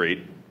only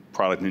great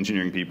product and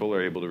engineering people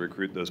are able to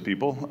recruit those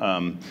people.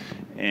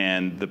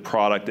 And the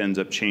product ends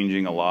up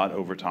changing a lot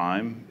over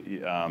time.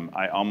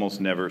 I almost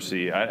never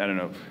see, I don't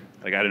know,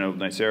 I don't know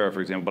Nicira, for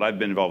example, but I've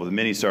been involved with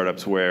many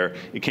startups where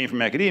it came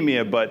from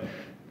academia, but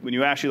when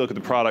you actually look at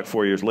the product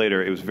 4 years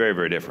later, it was very,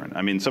 very different.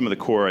 I mean, some of the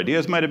core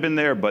ideas might have been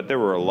there, but there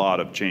were a lot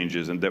of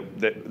changes and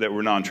that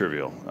were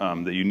non-trivial,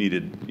 that you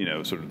needed,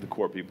 sort of the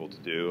core people to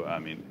do. I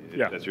mean,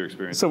 that's your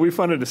experience. So we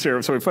funded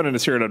Nicira. So we funded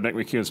Nicira at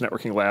McCune's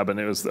networking lab, and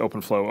it was the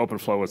OpenFlow.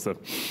 OpenFlow was the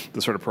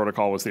sort of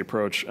protocol, was the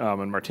approach,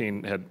 and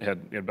Martine had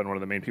been one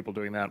of the main people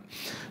doing that.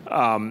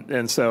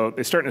 And so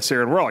they start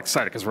Nicira, and we're all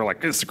excited because we're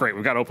like, this is great.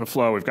 We've got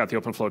OpenFlow. We've got the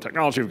OpenFlow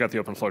technology. We've got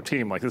the OpenFlow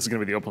team. This is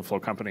going to be the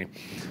OpenFlow company.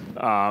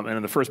 And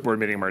in the first board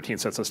meeting, Martine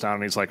sets us down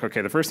and he's like,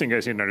 okay, the first thing you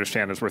guys need to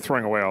understand is we're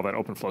throwing away all that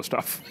OpenFlow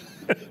stuff.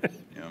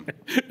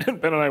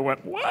 And Ben and I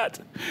went, what?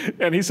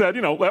 And he said,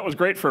 that was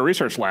great for a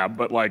research lab,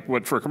 but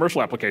for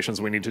commercial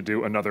applications, we need to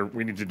do another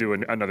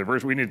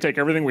version. We need to take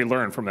everything we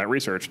learned from that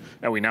research,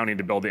 and we now need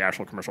to build the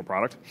actual commercial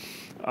product.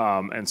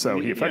 And so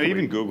he effectively...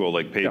 even Google,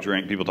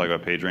 PageRank, people talk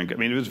about PageRank. I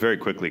mean, it was very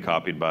quickly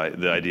copied by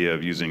the idea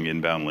of using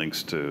inbound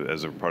links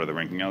as a part of the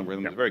ranking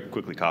algorithm. It was very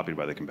quickly copied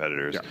by the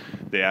competitors.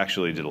 They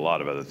actually did a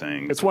lot of other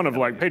things. It's one of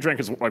PageRank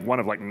is one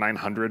of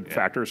 900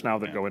 factors now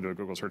that go into a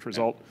Google search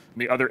result.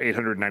 And the other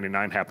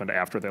 899 happened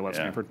after they left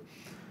Stanford.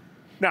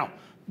 Now,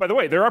 by the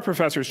way, there are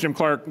professors. Jim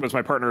Clark was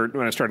my partner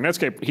when I started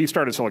Netscape. He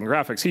started Silicon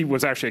Graphics. He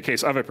was actually a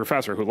case of a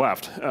professor who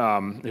left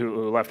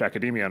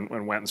academia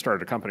and went and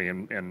started a company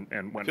and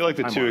went. I feel like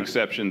the two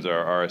exceptions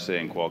are RSA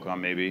and Qualcomm,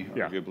 maybe,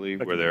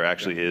 arguably, where there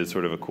actually is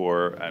sort of a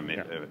core. I mean,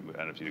 I don't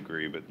know if you'd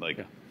agree, but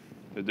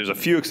There's a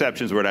few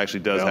exceptions where it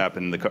actually does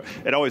happen in the car.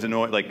 It always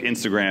annoys, like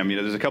Instagram,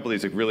 there's a couple of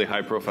these like really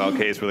high-profile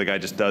cases where the guy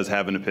just does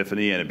have an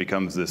epiphany, and it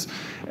becomes this,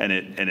 and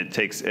it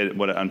takes,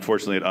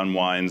 unfortunately, it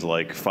unwinds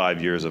like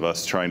 5 years of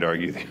us trying to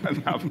argue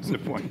the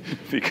opposite point,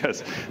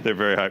 because they're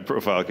very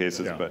high-profile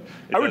cases. Yeah. But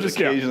it does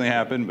occasionally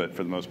happen, but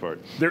for the most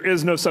part. There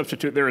is no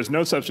substitute. There is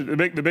no substitute.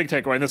 The big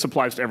takeaway, and this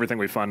applies to everything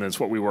we fund, and it's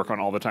what we work on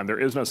all the time, there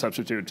is no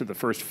substitute to the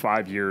first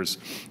 5 years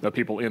of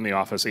people in the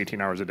office 18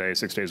 hours a day,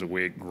 6 days a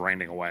week,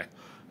 grinding away.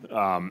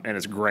 And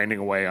it's grinding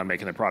away on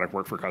making the product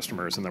work for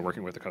customers, and then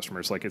working with the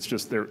customers. Like, it's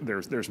just,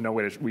 there's no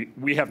way to,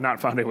 we have not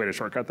found a way to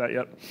shortcut that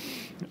yet.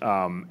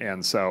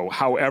 And so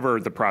however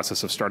the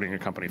process of starting a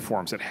company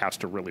forms, it has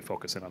to really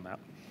focus in on that.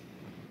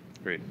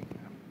 Great.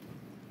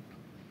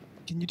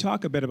 Can you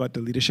talk a bit about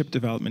the leadership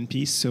development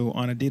piece? So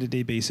on a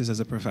day-to-day basis as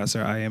a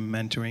professor, I am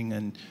mentoring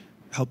and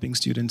helping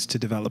students to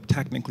develop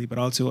technically, but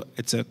also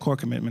it's a core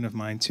commitment of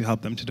mine to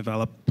help them to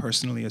develop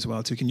personally as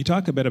well too. Can you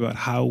talk a bit about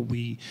how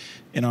we,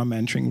 in our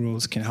mentoring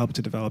roles, can help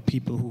to develop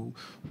people who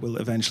will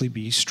eventually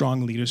be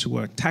strong leaders who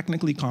are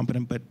technically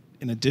competent, but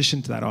in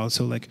addition to that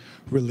also like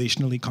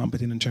relationally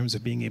competent in terms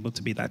of being able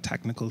to be that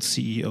technical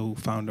CEO,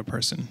 founder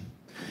person?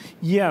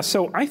 Yeah,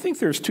 so I think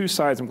there's two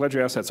sides. I'm glad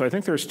you asked that. So I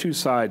think there's two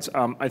sides.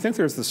 I think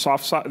there's the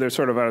soft side. There's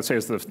sort of, I would say,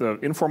 is the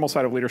informal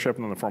side of leadership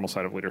and then the formal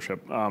side of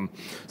leadership.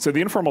 So the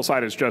informal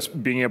side is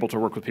just being able to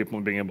work with people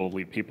and being able to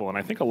lead people. And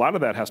I think a lot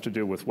of that has to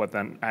do with what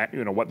then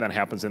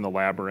happens in the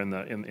lab or in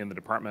the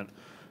department.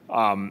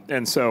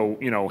 And so,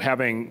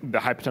 having the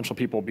high potential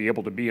people be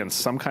able to be in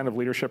some kind of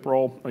leadership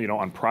role,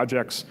 on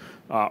projects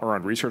or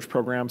on research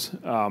programs,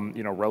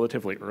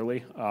 relatively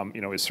early,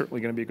 is certainly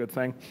going to be a good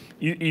thing.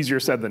 Easier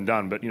said than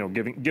done, but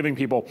giving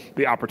people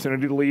the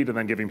opportunity to lead and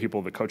then giving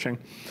people the coaching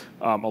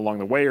along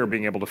the way, or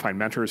being able to find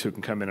mentors who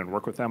can come in and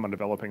work with them on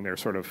developing their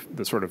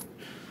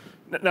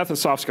not the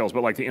soft skills,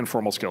 but like the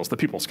informal skills, the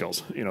people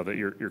skills, that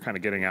you're kind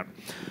of getting at.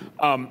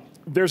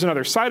 There's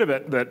another side of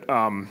it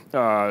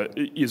that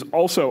is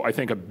also, I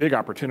think, a big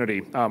opportunity,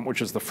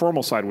 which is the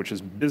formal side, which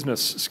is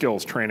business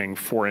skills training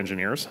for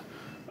engineers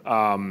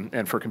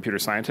and for computer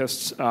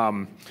scientists.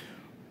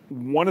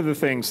 One of the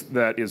things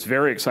that is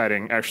very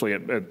exciting, actually,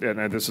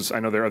 and this is, I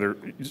know there are other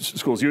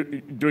schools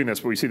doing this,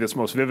 but we see this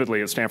most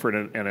vividly at Stanford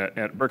and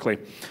at Berkeley.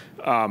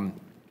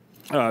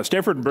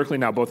 Stanford and Berkeley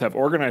now both have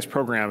organized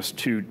programs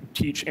to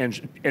teach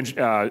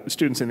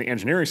students in the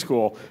engineering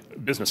school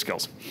business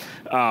skills.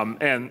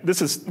 And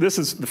this is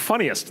the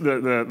funniest.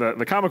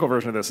 The comical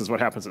version of this is what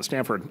happens at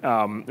Stanford,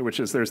 which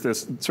is there's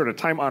this sort of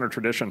time-honored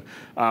tradition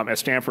at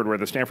Stanford where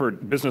the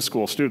Stanford Business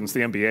School students,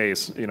 the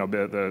MBAs,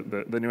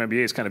 the new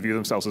MBAs kind of view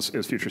themselves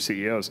as future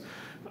CEOs.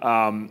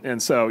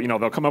 And so,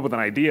 they'll come up with an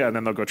idea and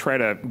then they'll go try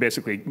to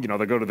basically, they'll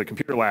go to the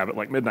computer lab at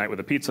like midnight with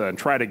a pizza and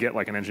try to get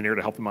like an engineer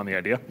to help them on the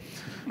idea.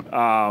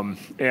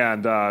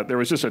 And there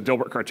was just a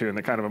Dilbert cartoon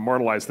that kind of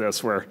immortalized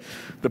this, where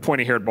the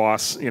pointy-haired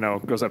boss,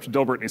 goes up to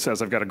Dilbert and he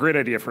says, "I've got a great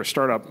idea for a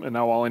startup, and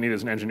now all I need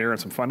is an engineer and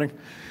some funding."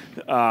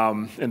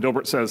 And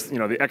Dilbert says,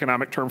 the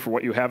economic term for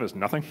what you have is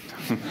nothing.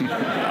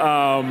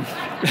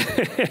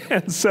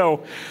 And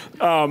so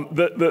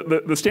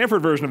the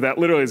Stanford version of that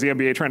literally is the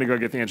MBA trying to go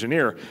get the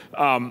engineer.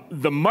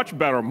 The much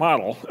better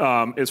model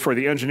is for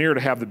the engineer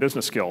to have the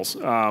business skills,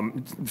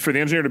 for the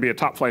engineer to be a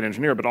top-flight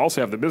engineer, but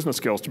also have the business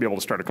skills to be able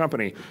to start a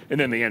company, and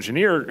then the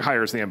engineer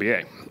hires the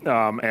MBA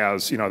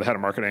as the head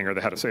of marketing or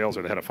the head of sales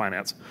or the head of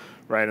finance,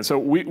 right? And so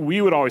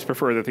we would always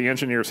prefer that the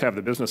engineers have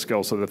the business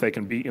skills so that they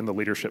can be in the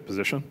leadership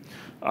position,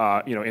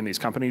 in these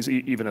companies,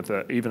 even at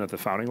the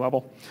founding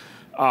level.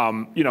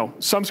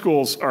 Some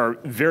schools are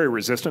very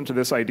resistant to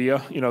this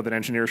idea, that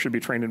engineers should be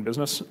trained in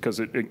business, because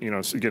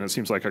again, it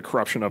seems like a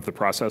corruption of the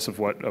process of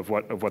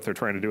what they're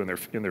trying to do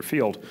in their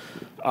field.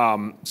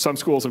 Some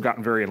schools have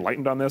gotten very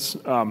enlightened on this.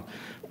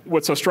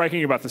 What's so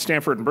striking about the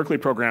Stanford and Berkeley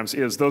programs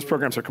is those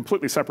programs are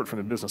completely separate from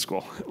the business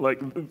school.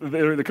 Like,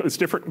 it's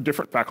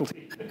different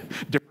faculty,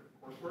 different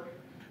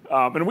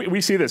coursework. And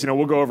we see this.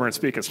 We'll go over and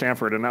speak at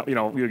Stanford, and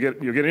you'll get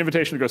an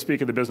invitation to go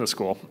speak at the business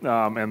school,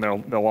 and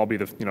they'll all be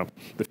the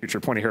future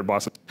pointy-haired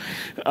bosses.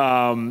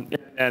 And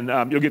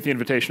you'll get the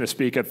invitation to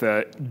speak at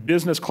the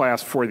business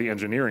class for the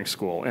engineering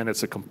school, and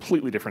it's a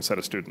completely different set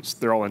of students.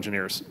 They're all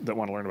engineers that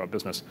want to learn about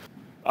business.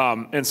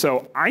 And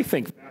so I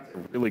think that's a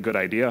really good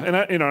idea. And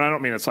I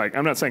don't mean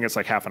I'm not saying it's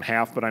like half and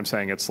half, but I'm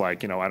saying it's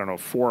like,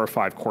 4 or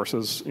 5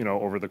 courses,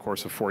 over the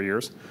course of 4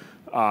 years,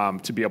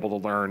 to be able to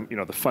learn,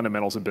 the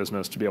fundamentals of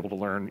business, to be able to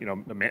learn,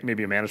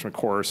 maybe a management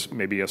course,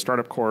 maybe a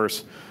startup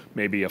course,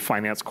 maybe a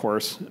finance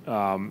course,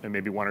 and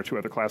maybe 1 or 2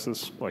 other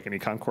classes, like an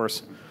econ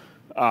course.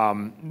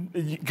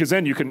 Because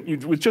then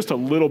with just a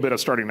little bit of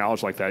starting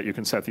knowledge like that, you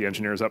can set the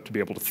engineers up to be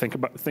able to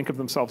think of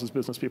themselves as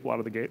business people out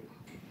of the gate.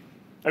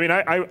 I mean,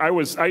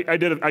 I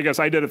did it. I guess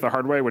I did it the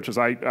hard way, which is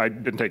I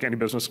didn't take any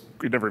business.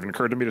 It never even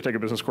occurred to me to take a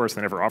business course.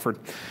 They never offered,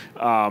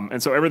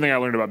 and so everything I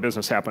learned about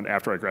business happened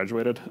after I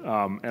graduated.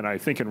 And I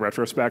think, in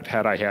retrospect,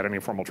 had I had any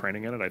formal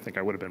training in it, I think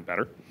I would have been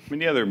better. I mean,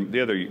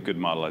 the other good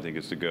model, I think,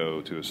 is to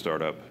go to a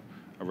startup,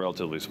 a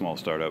relatively small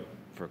startup,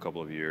 for a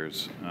couple of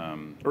years.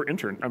 Or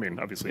intern, I mean,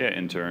 obviously. Yeah,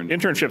 intern.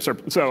 Internships are,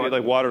 so.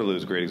 Like Waterloo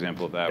is a great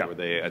example of that, Yeah.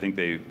 where I think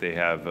they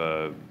have,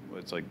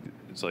 it's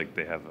like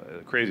they have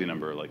a crazy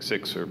number, like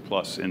 6 or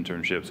plus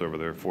internships over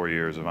their 4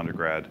 years of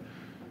undergrad.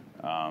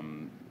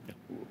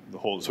 The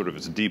whole sort of,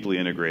 it's deeply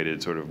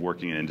integrated, sort of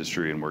working in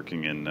industry and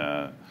working in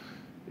their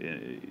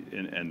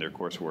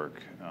coursework,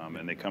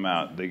 and they come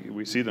out.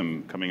 We see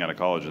them coming out of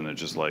college, and they're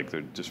just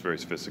very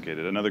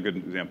sophisticated. Another good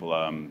example,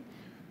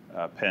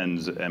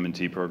 Penn's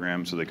M&T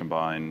program. So they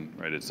combine,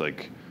 right? It's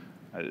like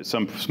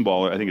some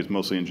smaller. I think it's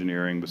mostly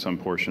engineering, but some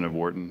portion of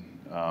Wharton.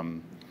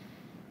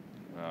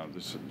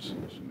 There's some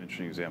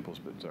interesting examples,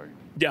 but sorry.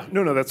 Yeah,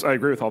 no, I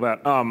agree with all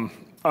that.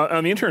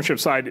 On the internship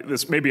side,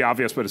 this may be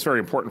obvious, but it's very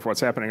important for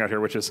what's happening out here,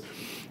 which is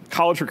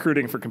college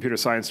recruiting for computer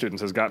science students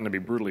has gotten to be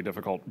brutally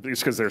difficult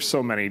just because there's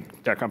so many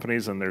tech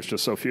companies and there's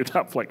just so few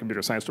top-flight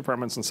computer science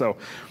departments. And so,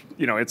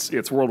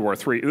 it's World War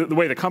III. The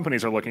way the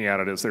companies are looking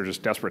at it is they're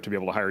just desperate to be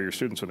able to hire your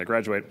students when they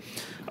graduate.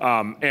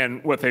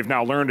 And what they've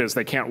now learned is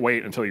they can't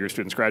wait until your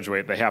students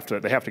graduate. They have to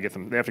get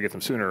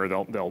them sooner, or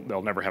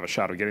they'll never have a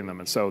shot of getting them.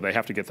 And so they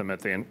have to get them at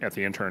the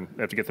intern.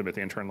 They have to get them at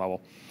the intern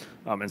level.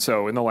 And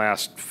so in the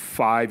last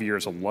 5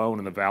 years alone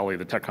in the Valley,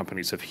 the tech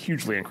companies have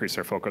hugely increased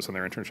their focus on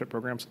their internship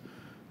programs.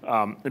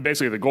 And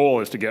basically the goal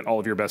is to get all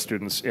of your best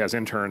students as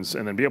interns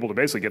and then be able to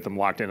basically get them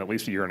locked in at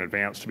least a year in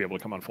advance to be able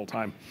to come on full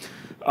time.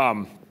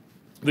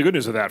 The good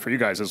news of that for you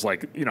guys is and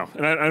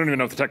I don't even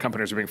know if the tech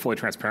companies are being fully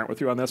transparent with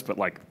you on this, but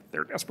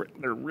they're desperate.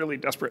 They're really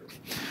desperate.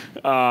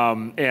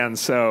 And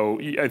so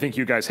I think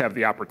you guys have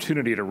the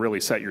opportunity to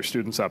really set your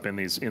students up in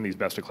these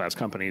best of class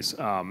companies.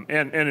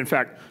 And in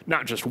fact,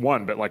 not just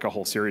one, but like a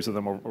whole series of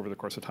them over the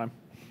course of time.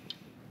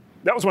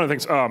 That was one of the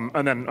things,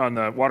 and then on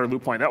the Waterloo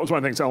point, that was one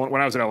of the things, when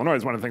I was at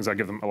Illinois, one of the things I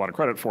give them a lot of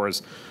credit for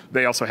is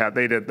they also had,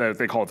 they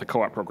call it the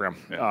co-op program.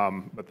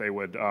 Yeah. But they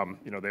would,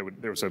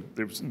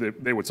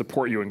 they would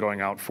support you in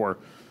going out for,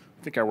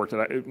 I think I worked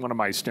at, one of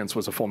my stints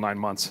was a full 9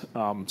 months,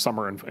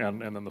 summer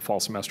and then the fall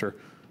semester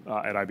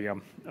at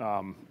IBM,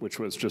 which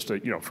was just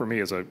for me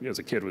as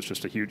a kid was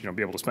just a huge,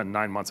 be able to spend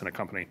 9 months in a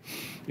company,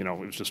 it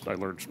was just, I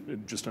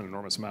learned just an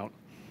enormous amount.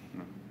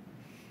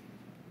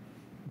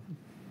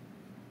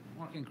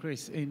 Mark and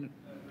Chris, in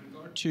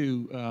regard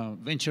to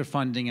venture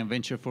funding and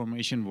venture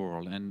formation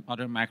world and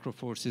other macro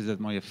forces that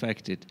might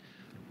affect it,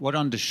 what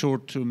on the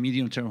short to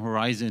medium term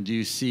horizon do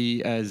you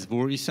see as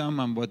worrisome,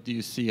 and what do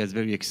you see as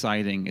very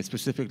exciting,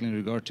 specifically in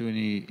regard to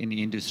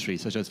any industry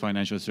such as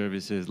financial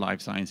services, life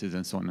sciences,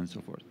 and so on and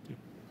so forth?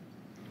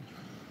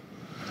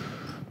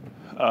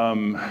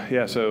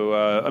 So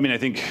I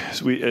think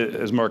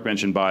as Marc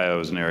mentioned, bio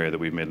is an area that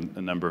we've made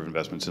a number of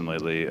investments in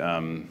lately,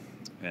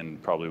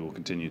 and probably will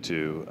continue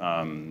to.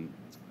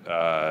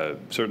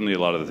 Certainly a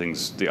lot of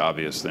the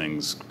obvious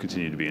things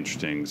continue to be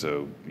interesting.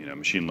 So,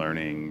 machine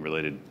learning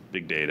related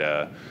big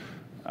data.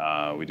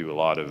 We do a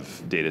lot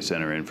of data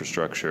center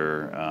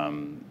infrastructure.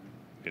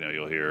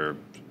 You'll hear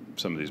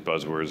some of these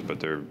buzzwords,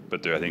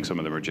 but I think some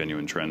of them are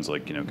genuine trends,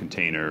 like,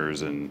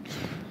 containers and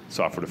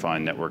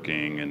software-defined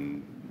networking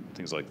and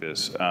things like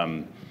this.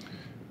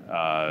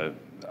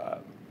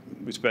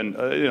 We spend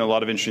a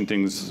lot of interesting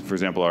things. For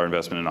example, our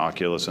investment in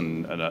Oculus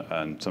and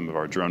some of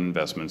our drone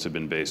investments have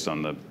been based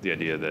on the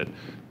idea that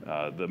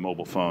the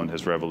mobile phone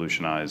has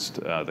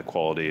revolutionized the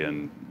quality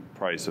and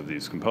price of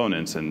these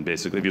components. And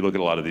basically, if you look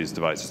at a lot of these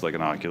devices like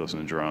an Oculus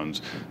and the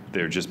drones,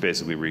 they're just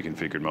basically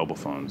reconfigured mobile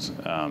phones.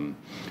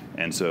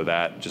 And so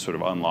that just sort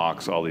of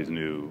unlocks all these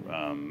new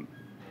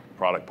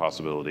product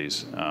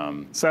possibilities.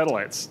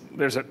 Satellites.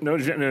 There's a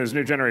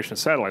new generation of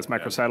satellites,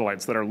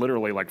 microsatellites, that are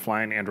literally like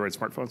flying Android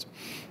smartphones,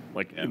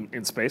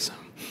 in space.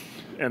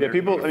 And they're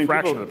a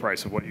fraction of the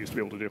price of what you used to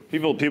be able to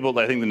do. People,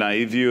 I think the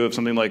naive view of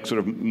something like sort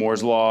of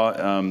Moore's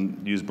law,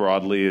 used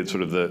broadly, it's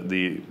sort of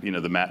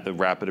the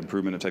rapid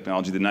improvement of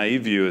technology. The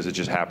naive view is it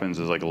just happens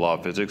as like a law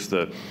of physics.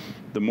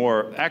 The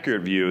more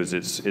accurate view is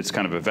it's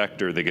kind of a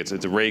vector it's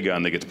a ray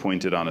gun that gets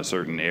pointed on a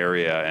certain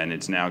area, and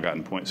it's now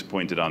gotten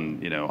pointed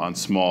on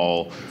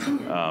small,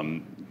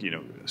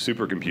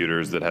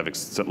 supercomputers that have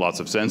lots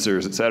of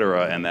sensors, et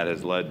cetera, and that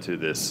has led to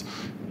this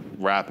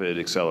rapid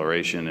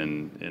acceleration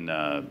in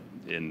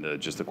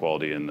just the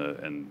quality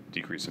and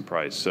decrease in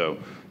price. So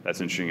that's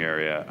an interesting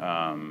area.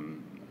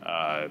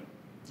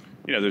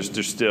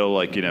 There's still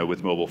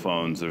with mobile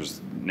phones.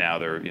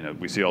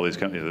 We see all these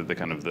companies,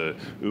 the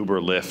Uber,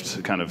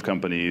 Lyft kind of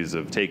companies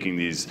of taking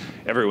these.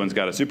 Everyone's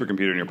got a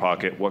supercomputer in your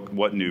pocket.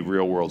 What new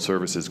real world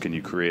services can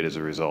you create as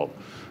a result?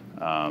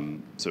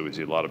 So we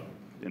see a lot of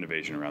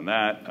innovation around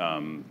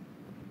that.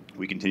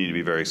 We continue to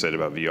be very excited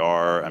about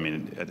VR.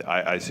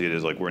 I see it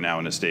as we're now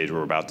in a stage where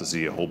we're about to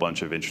see a whole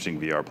bunch of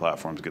interesting VR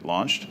platforms get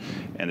launched,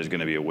 and there's going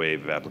to be a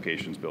wave of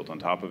applications built on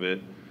top of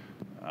it.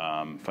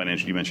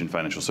 You mentioned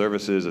financial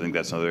services. I think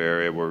that's another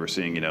area where we're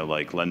seeing,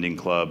 like Lending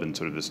Club and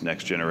sort of this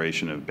next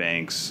generation of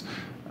banks.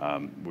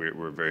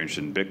 We're very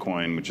interested in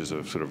Bitcoin, which is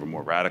a sort of a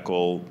more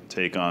radical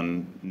take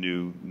on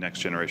new next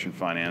generation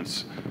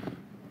finance.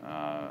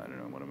 I don't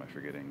know, what am I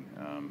forgetting?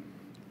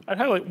 I'd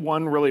highlight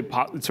one really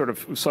sort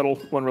of subtle,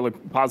 one really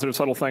positive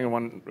subtle thing and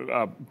one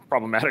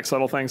problematic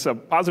subtle thing. So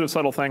positive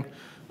subtle thing,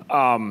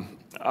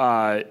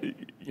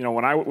 you know,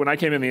 when I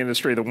came in the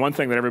industry, the one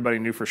thing that everybody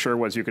knew for sure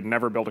was you could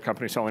never build a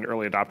company selling to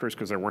early adopters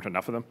because there weren't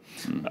enough of them.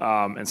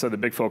 And so the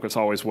big focus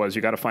always was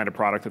you got to find a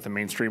product that the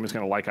mainstream is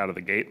going to like out of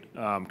the gate,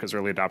 because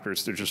early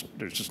adopters,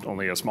 there's just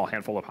only a small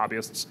handful of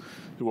hobbyists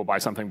who will buy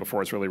something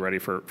before it's really ready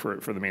for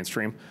the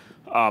mainstream.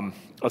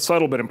 A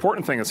subtle but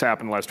important thing that's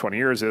happened in the last 20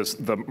 years is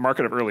the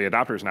market of early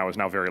adopters now is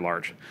very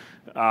large.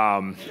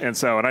 And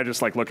I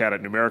just like look at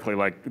it numerically,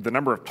 like the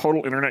number of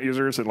total internet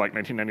users in like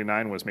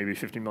 1999 was maybe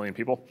 50 million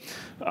people,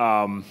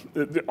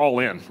 all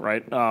in,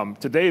 right?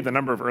 Today, the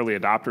number of early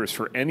adopters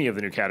for any of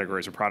the new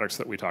categories of products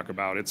that we talk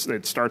about,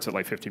 it starts at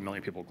like 50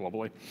 million people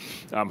globally,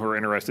 who are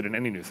interested in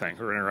any new thing,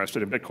 who are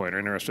interested in Bitcoin, are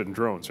interested in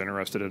drones, are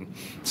interested in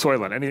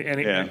Soylent,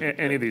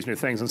 any of these new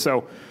things. And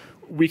so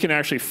we can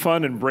actually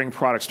fund and bring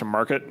products to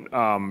market,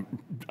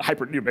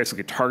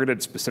 basically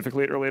targeted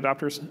specifically at early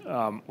adopters,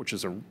 which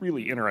is a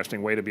really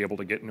interesting way to be able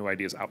to get new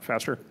ideas out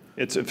faster.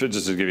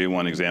 Just to give you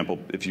one example,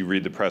 if you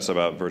read the press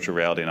about virtual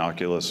reality and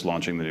Oculus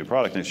launching the new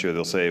product next year,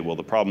 they'll say, well,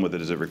 the problem with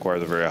it is it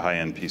requires a very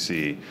high-end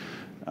PC.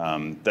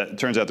 That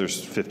turns out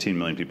there's 15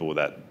 million people with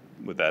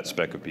that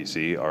spec of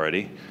PC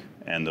already,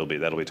 and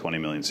that'll be 20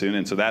 million soon.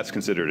 And so that's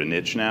considered a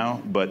niche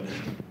now, but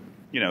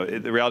you know,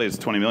 the reality is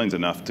 20 million is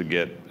enough to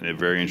get a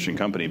very interesting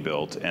company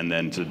built, and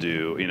then to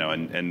do, you know,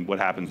 and what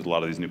happens with a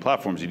lot of these new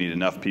platforms, you need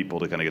enough people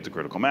to kind of get the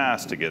critical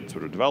mass, to get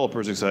sort of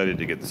developers excited,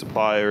 to get the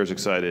suppliers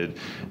excited,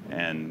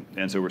 and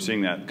so we're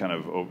seeing that kind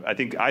of, I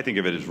think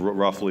of it as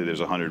roughly there's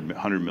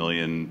 100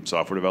 million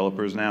software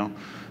developers now,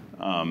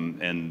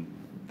 and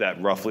that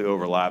roughly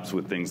overlaps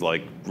with things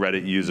like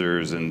Reddit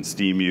users and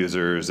Steam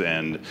users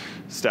and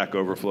Stack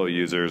Overflow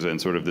users and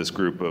sort of this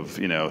group of,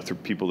 you know,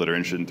 people that are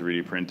interested in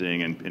 3D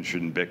printing and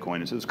interested in Bitcoin.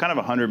 And so it's kind of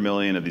 100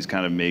 million of these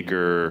kind of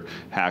maker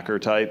hacker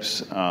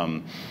types,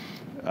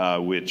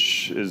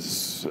 which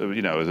is,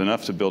 you know, is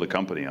enough to build a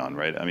company on,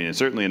 right? I mean, it's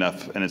certainly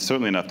enough, and it's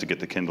certainly enough to get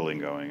the kindling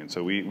going. And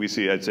so we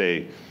see, I'd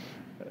say,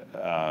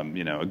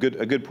 you know, a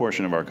good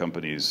portion of our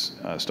companies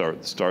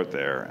start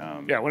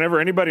there. Yeah, whenever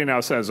anybody now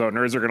says, "Oh,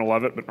 nerds are going to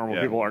love it, but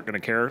normal people aren't going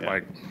to care,"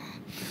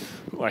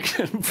 like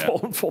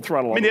full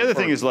throttle. I mean, the other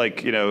thing is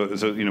like, you know,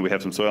 so you know, we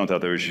have some Soylent out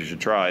there which you should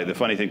try. The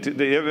funny thing,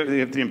 the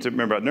other thing to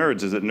remember about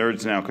nerds is that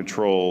nerds now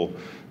control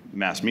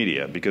mass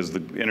media because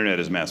the internet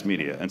is mass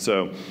media. And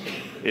so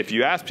if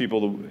you ask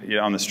people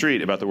on the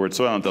street about the word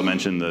Soylent, they'll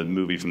mention the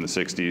movie from the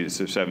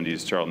 60s or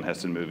 70s, Charlton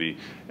Heston movie,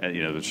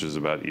 you know, which is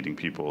about eating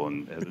people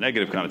and has a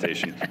negative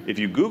connotation. If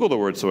you Google the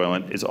word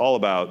Soylent, it's all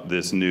about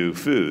this new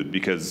food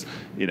because,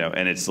 you know,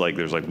 and it's like,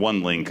 there's like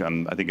one link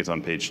on, I think it's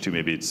on page 2,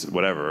 maybe it's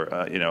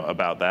whatever, you know,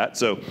 about that.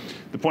 So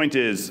the point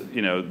is,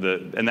 you know,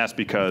 and that's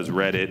because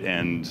Reddit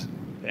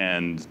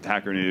and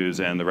Hacker News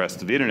and the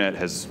rest of the internet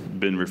has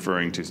been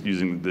referring to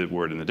using the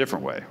word in a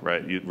different way,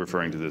 right?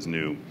 Referring to this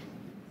new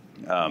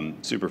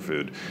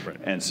superfood. Right.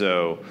 And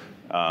so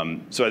I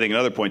think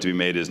another point to be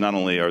made is not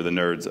only are the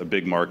nerds a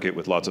big market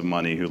with lots of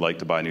money who like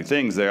to buy new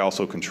things, they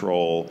also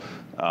control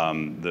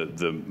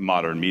the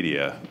modern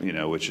media, you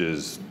know, which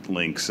is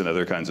links and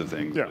other kinds of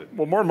things. Yeah.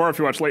 Well, more and more if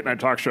you watch late night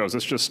talk shows,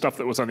 it's just stuff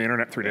that was on the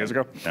internet 3 days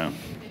ago.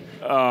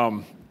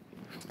 Yeah.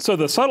 So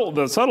the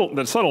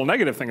subtle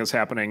negative thing that's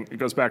happening, it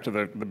goes back to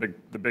the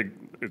big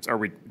are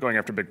we going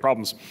after big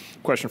problems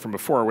question from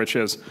before, which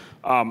is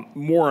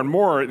more and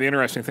more the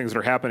interesting things that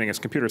are happening as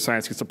computer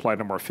science gets applied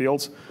to more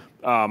fields.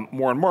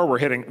 More and more we're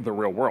hitting the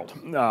real world,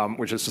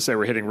 which is to say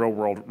we're hitting real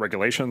world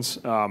regulations,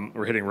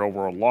 we're hitting real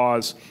world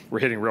laws, we're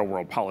hitting real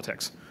world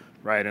politics.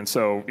 Right, and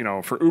so, you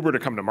know, for Uber to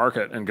come to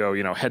market and go,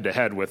 you know, head to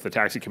head with the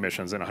taxi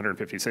commissions in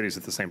 150 cities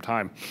at the same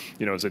time,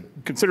 you know, is a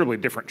considerably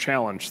different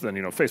challenge than,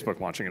 you know, Facebook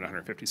launching in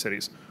 150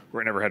 cities,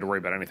 where it never had to worry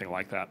about anything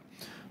like that.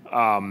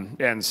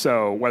 And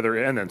so whether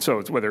you know,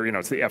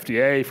 it's the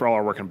FDA for all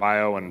our work in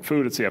bio and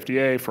food, it's the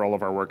FDA for all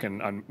of our work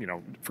in, you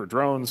know, for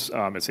drones,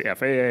 it's the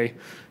FAA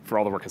for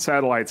all the work in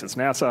satellites, it's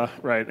NASA,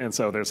 right? And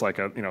so there's like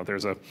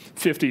there's a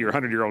 50 or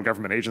 100-year-old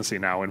government agency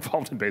now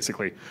involved in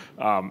basically,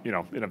 you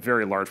know, in a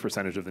very large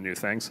percentage of the new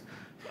things.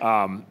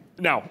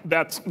 Now,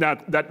 that's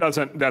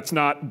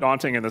not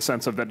daunting in the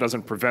sense of that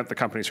doesn't prevent the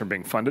companies from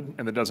being funded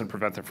and that doesn't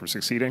prevent them from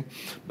succeeding,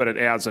 but it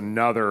adds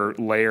another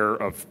layer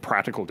of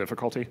practical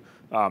difficulty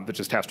that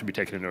just has to be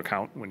taken into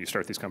account when you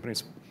start these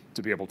companies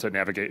to be able to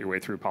navigate your way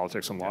through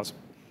politics and laws.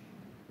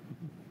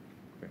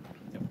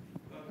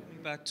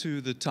 Back to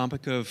the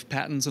topic of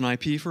patents and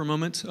IP for a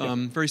moment.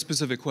 Very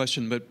specific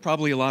question, but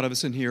probably a lot of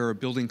us in here are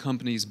building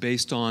companies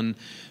based on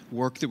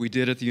work that we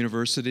did at the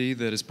university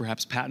that is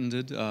perhaps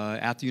patented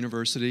at the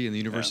university and the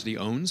university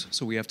owns,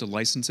 so we have to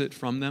license it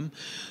from them.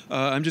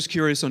 I'm just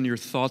curious on your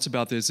thoughts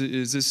about this.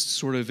 Is this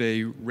sort of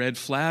a red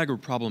flag or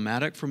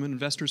problematic from an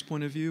investor's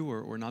point of view,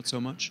 or not so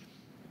much?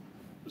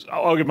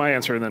 I'll give my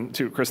answer and then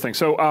to Chris thing.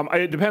 So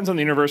it depends on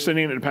the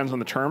university and it depends on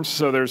the terms.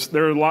 So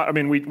there are a lot. I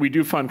mean, we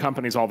do fund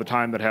companies all the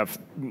time that have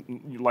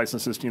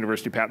licenses to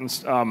university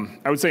patents. I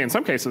would say in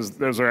some cases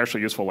those are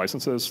actually useful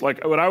licenses.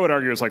 Like what I would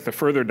argue is like the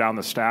further down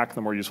the stack,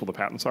 the more useful the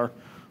patents are.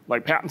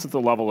 like patents at the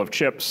level of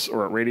chips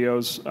or at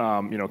radios,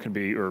 can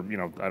be, or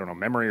I don't know,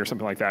 memory or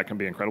something like that can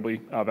be incredibly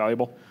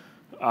valuable.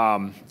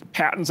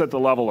 Patents at the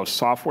level of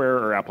software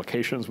or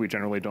applications we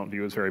generally don't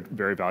view as very,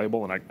 very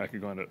valuable, and I could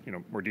go into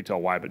more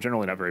detail why, but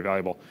generally not very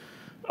valuable.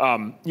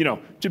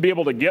 To be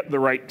able to get the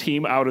right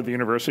team out of the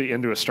university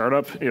into a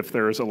startup, if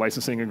there's a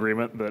licensing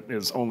agreement that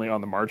is only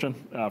on the margin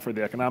for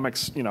the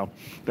economics,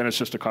 then it's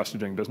just a cost of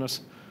doing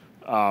business,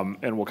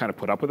 and we'll kind of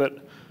put up with it.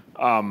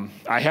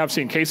 I have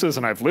seen cases,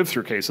 and I've lived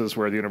through cases,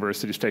 where the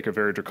universities take a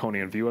very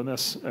draconian view on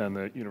this, and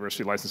the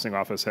university licensing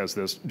office has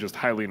this just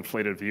highly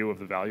inflated view of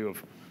the value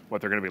of what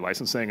they're going to be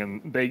licensing,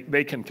 and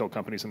they can kill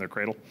companies in their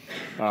cradle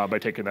by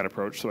taking that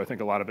approach. So I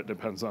think a lot of it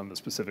depends on the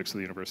specifics of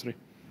the university.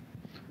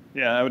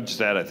 Yeah, I would just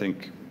add, I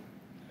think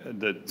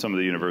that some of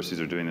the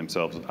universities are doing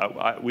themselves,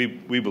 we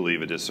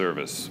believe, a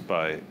disservice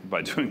by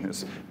doing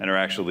this, and are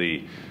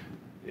actually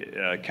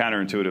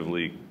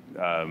counterintuitively,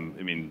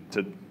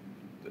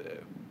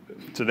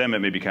 to them it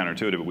may be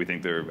counterintuitive, but we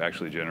think they're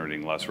actually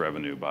generating less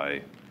revenue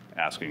by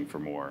asking for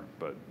more.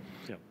 But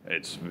yeah,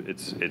 it's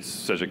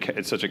such a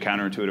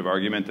counterintuitive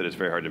argument that it's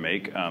very hard to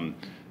make.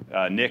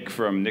 Nick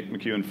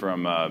McEwen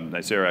from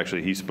Nicera,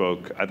 actually, he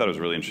spoke. I thought it was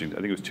really interesting. I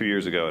think it was 2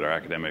 years ago at our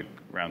academic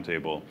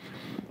roundtable,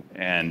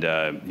 and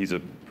he's a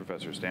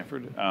professor at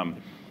Stanford.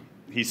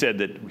 He said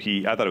that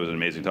I thought it was an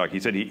amazing talk. He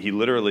said he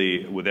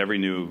literally, with every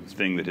new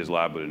thing that his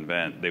lab would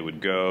invent, they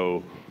would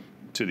go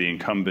to the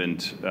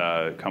incumbent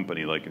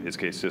company, like in his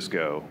case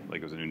Cisco,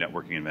 like it was a new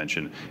networking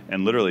invention,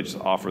 and literally just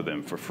offer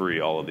them for free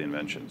all of the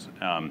inventions.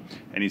 And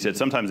he said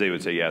sometimes they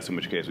would say yes, in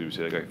which case we would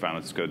say, okay, fine,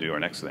 let's go do our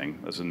next thing.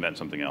 Let's invent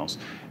something else.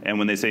 And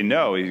when they say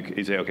no,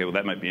 he'd say, okay, well,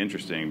 that might be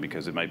interesting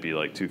because it might be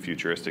like too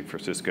futuristic for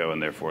Cisco, and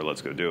therefore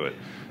let's go do it.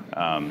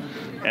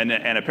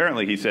 And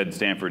apparently he said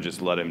Stanford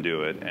just let him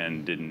do it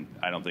and didn't,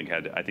 I don't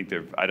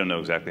know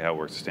exactly how it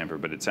works at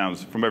Stanford, but it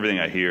sounds, from everything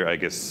I hear, I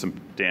guess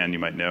Dan, you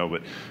might know,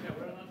 but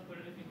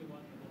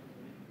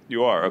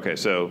you are, okay,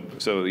 so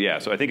yeah,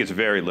 so I think it's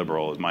very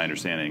liberal, is my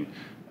understanding.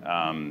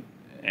 They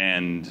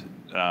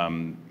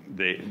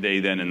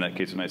then, in that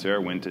case of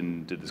Nicera, went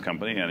and did this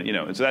company, and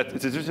it's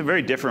just a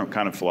very different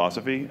kind of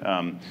philosophy,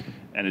 and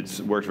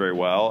it's worked very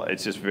well.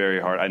 It's just very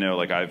hard. I know,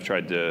 like I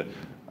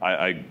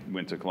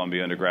went to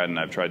Columbia undergrad, and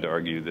I've tried to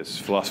argue this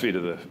philosophy to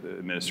the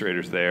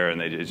administrators there,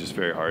 and it's just a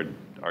very hard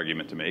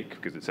argument to make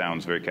because it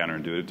sounds very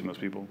counterintuitive to most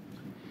people.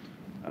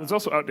 There's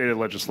also outdated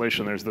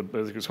legislation. There's I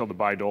think it's called the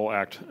Bayh-Dole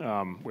Act,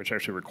 which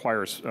actually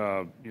requires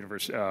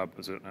university. I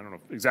don't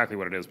know exactly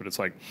what it is, but it's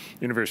like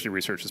university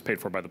research is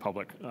paid for by the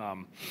public.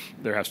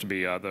 There has to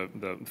be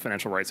the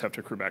financial rights have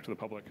to accrue back to the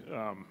public,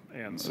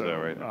 and so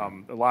right?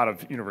 A lot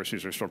of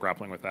universities are still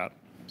grappling with that.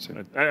 So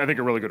I think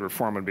a really good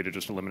reform would be to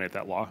just eliminate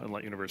that law and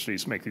let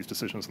universities make these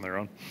decisions on their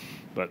own,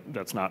 but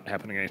that's not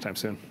happening anytime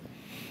soon.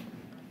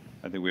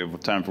 I think we have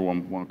time for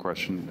one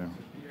question now.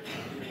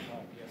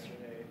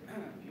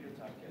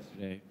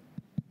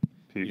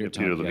 Peter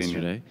talked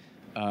yesterday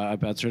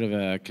about sort of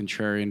a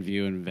contrarian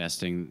view in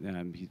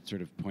investing. He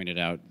sort of pointed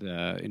out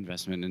the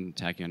investment in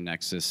Tachyon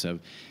Nexus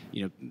of,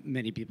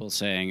 many people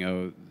saying,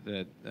 oh,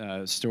 that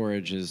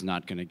storage is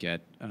not going to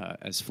get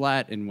as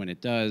flat, and when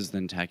it does,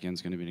 then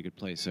Tachyon's going to be in a good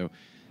place. So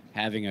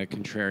having a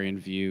contrarian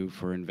view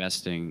for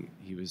investing,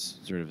 he was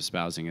sort of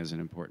espousing as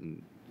an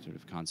important sort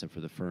of concept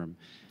for the firm.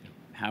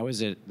 How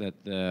is it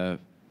that the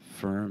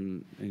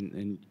firm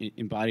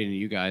embodied in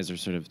you guys are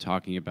sort of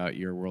talking about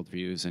your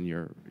worldviews and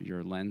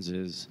your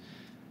lenses,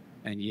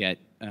 and yet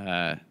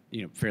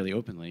fairly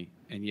openly,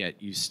 and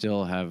yet you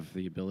still have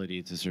the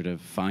ability to sort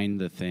of find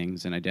the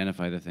things and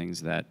identify the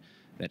things that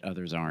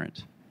others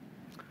aren't?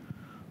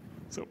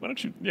 So why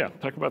don't you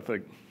talk about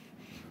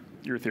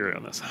your theory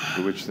on this?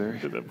 Which theory?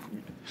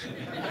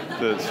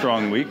 The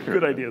strong weak?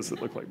 Good ideas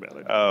that look like bad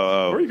ideas.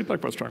 Oh. Or you could talk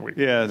about strong weak.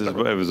 Yeah,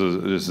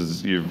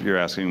 you're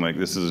asking, like,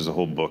 this is a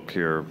whole book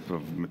here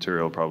of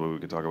material probably we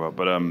could talk about.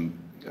 But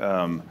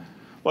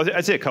well,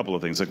 I'd say a couple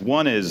of things. Like,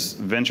 one is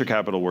venture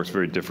capital works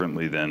very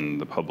differently than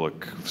the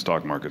public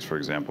stock markets, for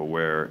example,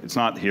 where it's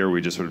not here we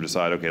just sort of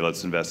decide, okay,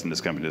 let's invest in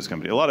this company, this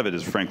company. A lot of it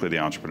is, frankly, the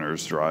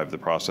entrepreneurs drive the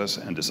process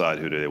and decide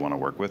who do they want to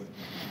work with.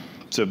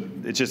 So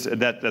it's just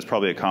that's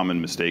probably a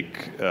common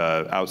mistake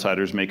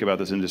outsiders make about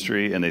this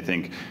industry, and they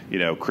think,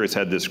 Chris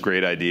had this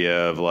great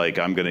idea of, like,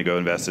 I'm going to go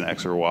invest in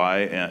X or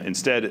Y. And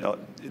instead,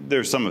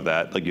 there's some of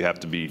that, like, you have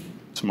to be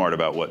smart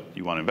about what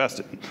you want to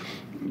invest in.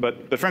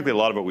 But frankly, a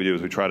lot of what we do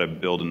is we try to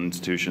build an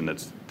institution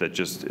that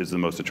just is the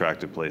most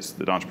attractive place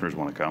that entrepreneurs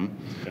want to come.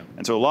 Yeah.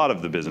 And so a lot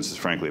of the business is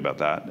frankly about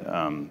that.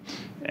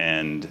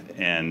 And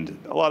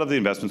a lot of the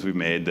investments we've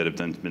made that have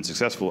been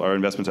successful are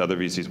investments other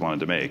VCs wanted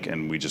to make,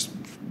 and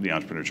the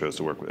entrepreneur chose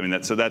to work with. I mean,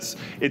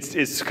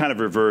 it's kind of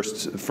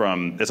reversed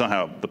from, it's not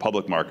how the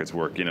public markets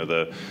work.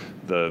 The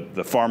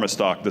pharma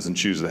stock doesn't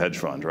choose the hedge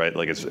fund, right?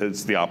 Like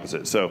it's the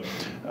opposite. So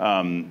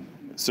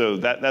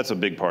that's a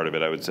big part of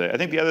it, I would say. I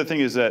think the other thing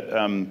is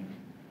that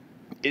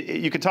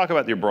you could talk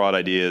about your broad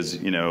ideas,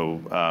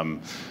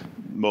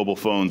 mobile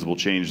phones will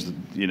change,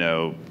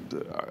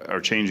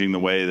 are changing the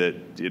way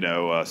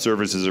that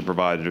services are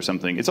provided or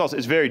something.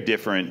 It's very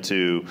different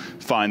to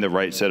find the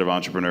right set of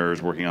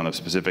entrepreneurs working on a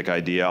specific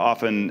idea.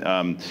 Often,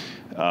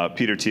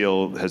 Peter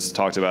Thiel has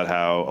talked about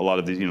how a lot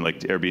of these, like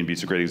Airbnb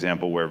is a great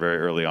example where very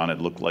early on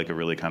it looked like a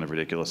really kind of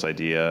ridiculous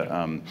idea.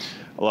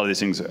 A lot of these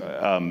things.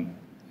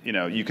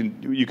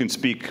 You can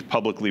speak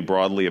publicly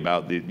broadly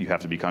about you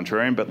have to be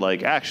contrarian, but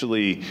like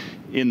actually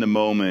in the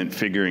moment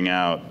figuring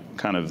out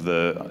kind of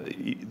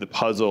the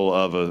puzzle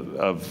of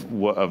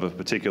a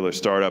particular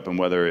startup and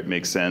whether it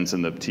makes sense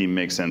and the team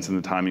makes sense and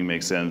the timing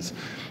makes sense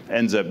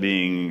ends up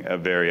being a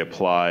very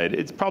applied.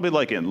 It's probably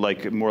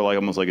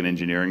almost like an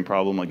engineering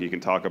problem. Like you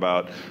can talk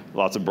about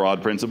lots of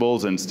broad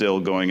principles and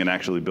still going and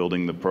actually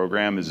building the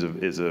program is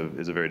a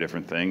very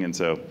different thing. And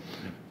so.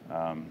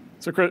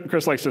 So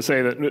Chris likes to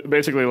say that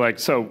basically the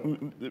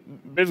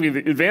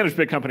advantage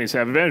big companies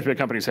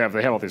have,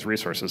 they have all these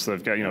resources. So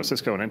they've got,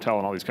 Cisco and Intel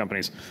and all these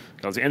companies,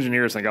 got all the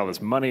engineers, and they got all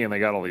this money, and they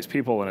got all these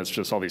people, and it's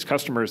just all these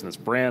customers, and this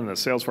brand, and this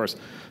sales force.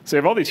 So they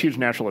have all these huge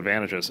natural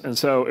advantages. And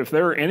so if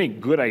there are any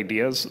good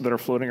ideas that are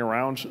floating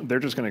around, they're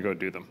just going to go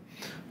do them.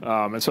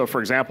 And so, for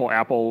example,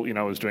 Apple,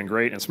 is doing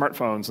great in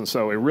smartphones, and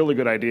so a really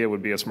good idea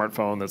would be a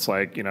smartphone that's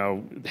like,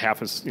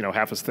 half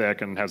as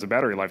thick and has a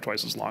battery life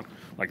twice as long.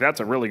 Like that's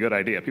a really good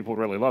idea. People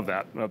would really love that.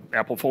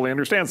 Apple fully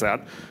understands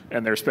that,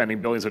 and they're spending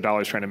billions of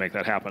dollars trying to make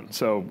that happen.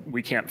 So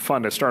we can't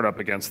fund a startup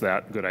against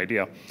that good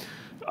idea.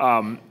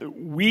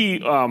 We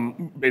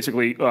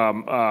basically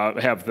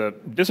have the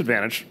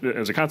disadvantage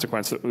as a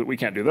consequence that we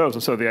can't do those.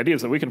 And so the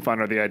ideas that we can fund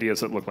are the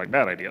ideas that look like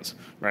bad ideas,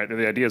 right? They're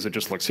the ideas that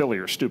just look silly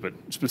or stupid,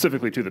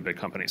 specifically to the big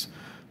companies.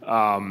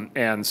 And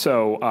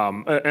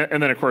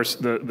then, of course,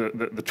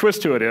 the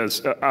twist to it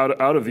is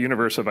out of the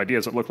universe of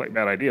ideas that look like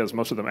bad ideas,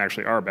 most of them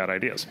actually are bad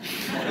ideas,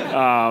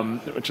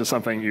 which is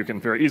something you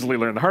can very easily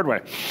learn the hard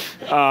way.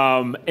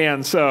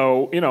 And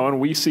so, and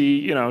we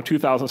see,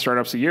 2,000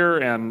 startups a year,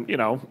 and,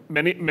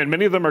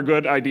 many of them are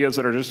good ideas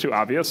that are just too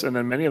obvious, and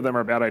then many of them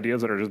are bad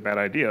ideas that are just bad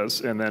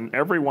ideas. And then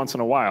every once in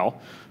a while,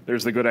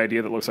 there's the good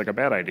idea that looks like a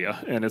bad idea.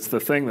 And it's the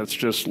thing that's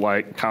just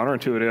like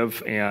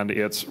counterintuitive, and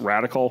it's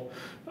radical.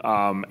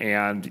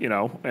 And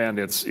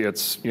it's and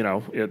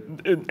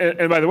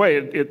by the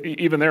way,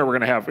 even there we're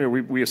going to have,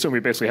 we assume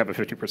we basically have a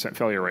 50%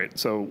 failure rate.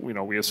 So,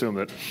 we assume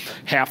that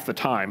half the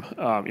time,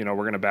 we're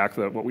going to back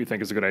what we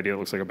think is a good idea that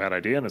looks like a bad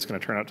idea, and it's going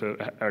to turn out to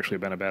actually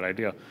have been a bad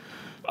idea.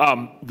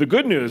 The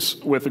good news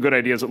with the good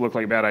ideas that look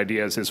like bad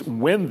ideas is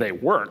when they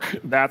work,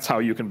 that's how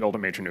you can build a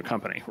major new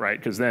company, right?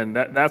 Because then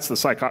that's the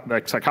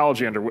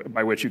psychology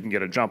by which you can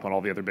get a jump on all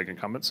the other big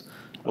incumbents.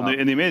 Well, the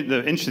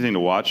interesting thing to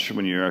watch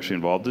when you're actually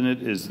involved in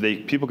it is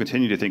people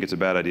continue to think it's a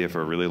bad idea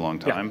for a really long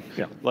time.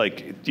 Yeah.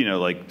 Like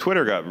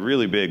Twitter got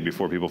really big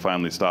before people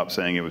finally stopped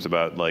saying it was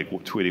about like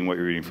tweeting what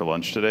you're eating for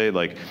lunch today.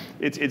 Like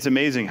it's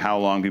amazing how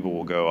long people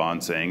will go on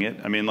saying it.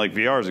 I mean, like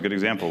VR is a good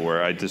example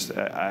where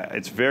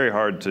it's very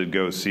hard to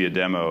go see a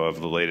demo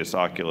of the latest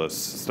Oculus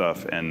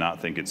stuff and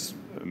not think it's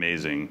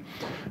amazing.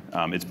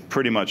 It's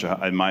pretty much,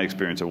 in my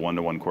experience, a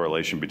one-to-one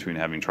correlation between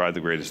having tried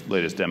the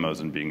latest demos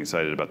and being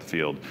excited about the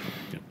field.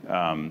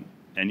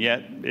 And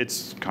yet,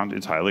 it's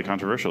highly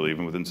controversial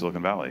even within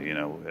Silicon Valley.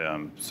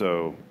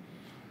 So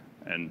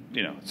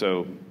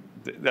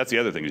that's the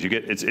other thing is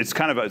it's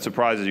kind of it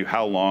surprises you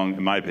how long,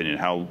 in my opinion,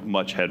 how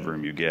much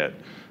headroom you get.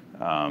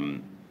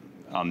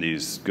 On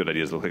these good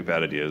ideas that look like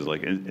bad ideas,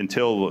 like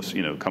until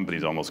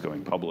companies almost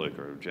going public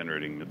or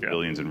generating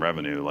billions in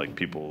revenue, like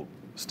people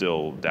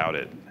still doubt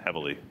it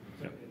heavily.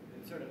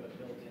 It's sort of a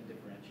built-in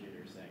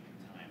differentiator saying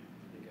time,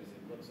 because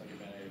it looks like a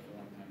bad idea for a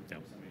long time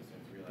until somebody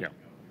starts realizing.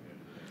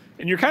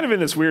 And you're kind of in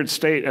this weird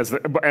state as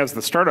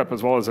the startup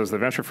as well as the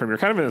venture firm. You're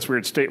kind of in this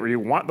weird state where you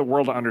want the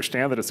world to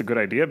understand that it's a good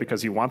idea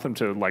because you want them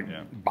to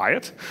buy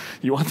it.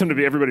 You want them to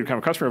be everybody become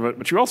a customer of it,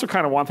 but you also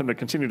kind of want them to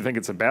continue to think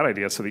it's a bad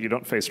idea so that you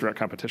don't face direct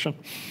competition.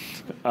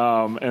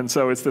 And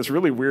so it's this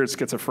really weird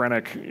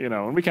schizophrenic,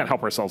 and we can't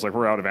help ourselves. Like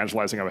we're out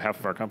evangelizing on behalf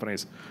of our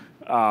companies.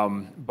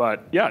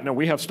 But yeah, no,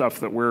 we have stuff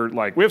that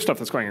we have stuff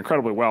that's going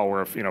incredibly well.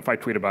 Where if I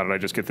tweet about it, I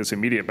just get this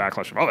immediate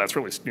backlash of, oh, that's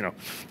really,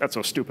 that's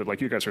so stupid.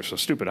 Like you guys are so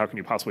stupid. How can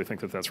you possibly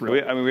think that that's real? We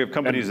have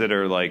companies that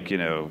are like,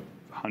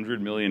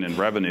 100 million in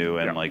revenue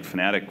and like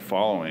fanatic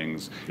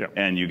followings,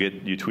 and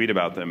you tweet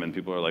about them, and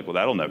people are like,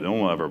 well, no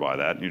one will ever buy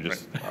that. And you're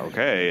just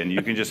okay, and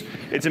you can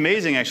it's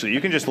amazing actually.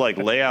 You can just like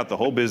lay out the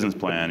whole business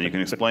plan. You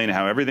can explain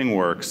how everything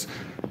works,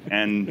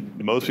 and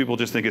most people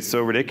just think it's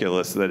so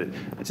ridiculous that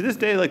to this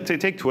day, like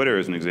take Twitter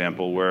as an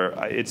example, where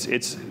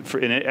it's for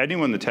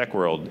anyone in the tech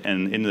world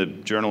and in the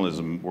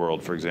journalism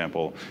world, for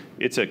example,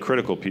 it's a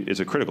critical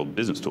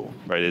business tool,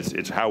 right?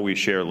 It's how we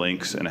share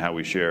links and how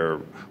we share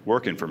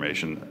work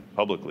information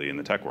publicly in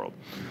the tech world.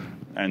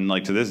 And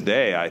like to this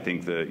day, I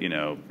think that,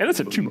 And it's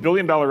a $2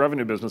 billion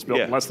revenue business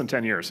built in less than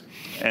 10 years.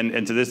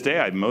 And to this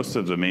day, most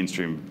of the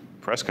mainstream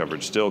press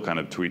coverage still kind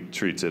of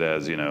treats it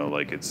as,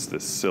 like it's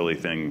this silly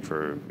thing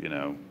for,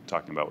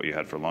 talking about what you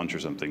had for lunch or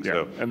something. Yeah.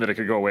 So, and that it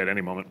could go away at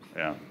any moment.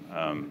 Yeah.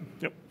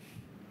 Yep.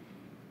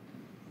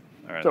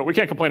 All right. So we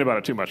can't complain about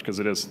it too much because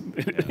it is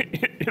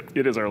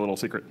it is our little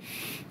secret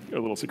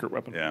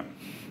weapon. Yeah.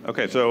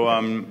 Okay.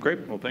 So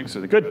great. Well, thanks.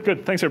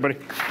 Good. Thanks,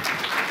 everybody.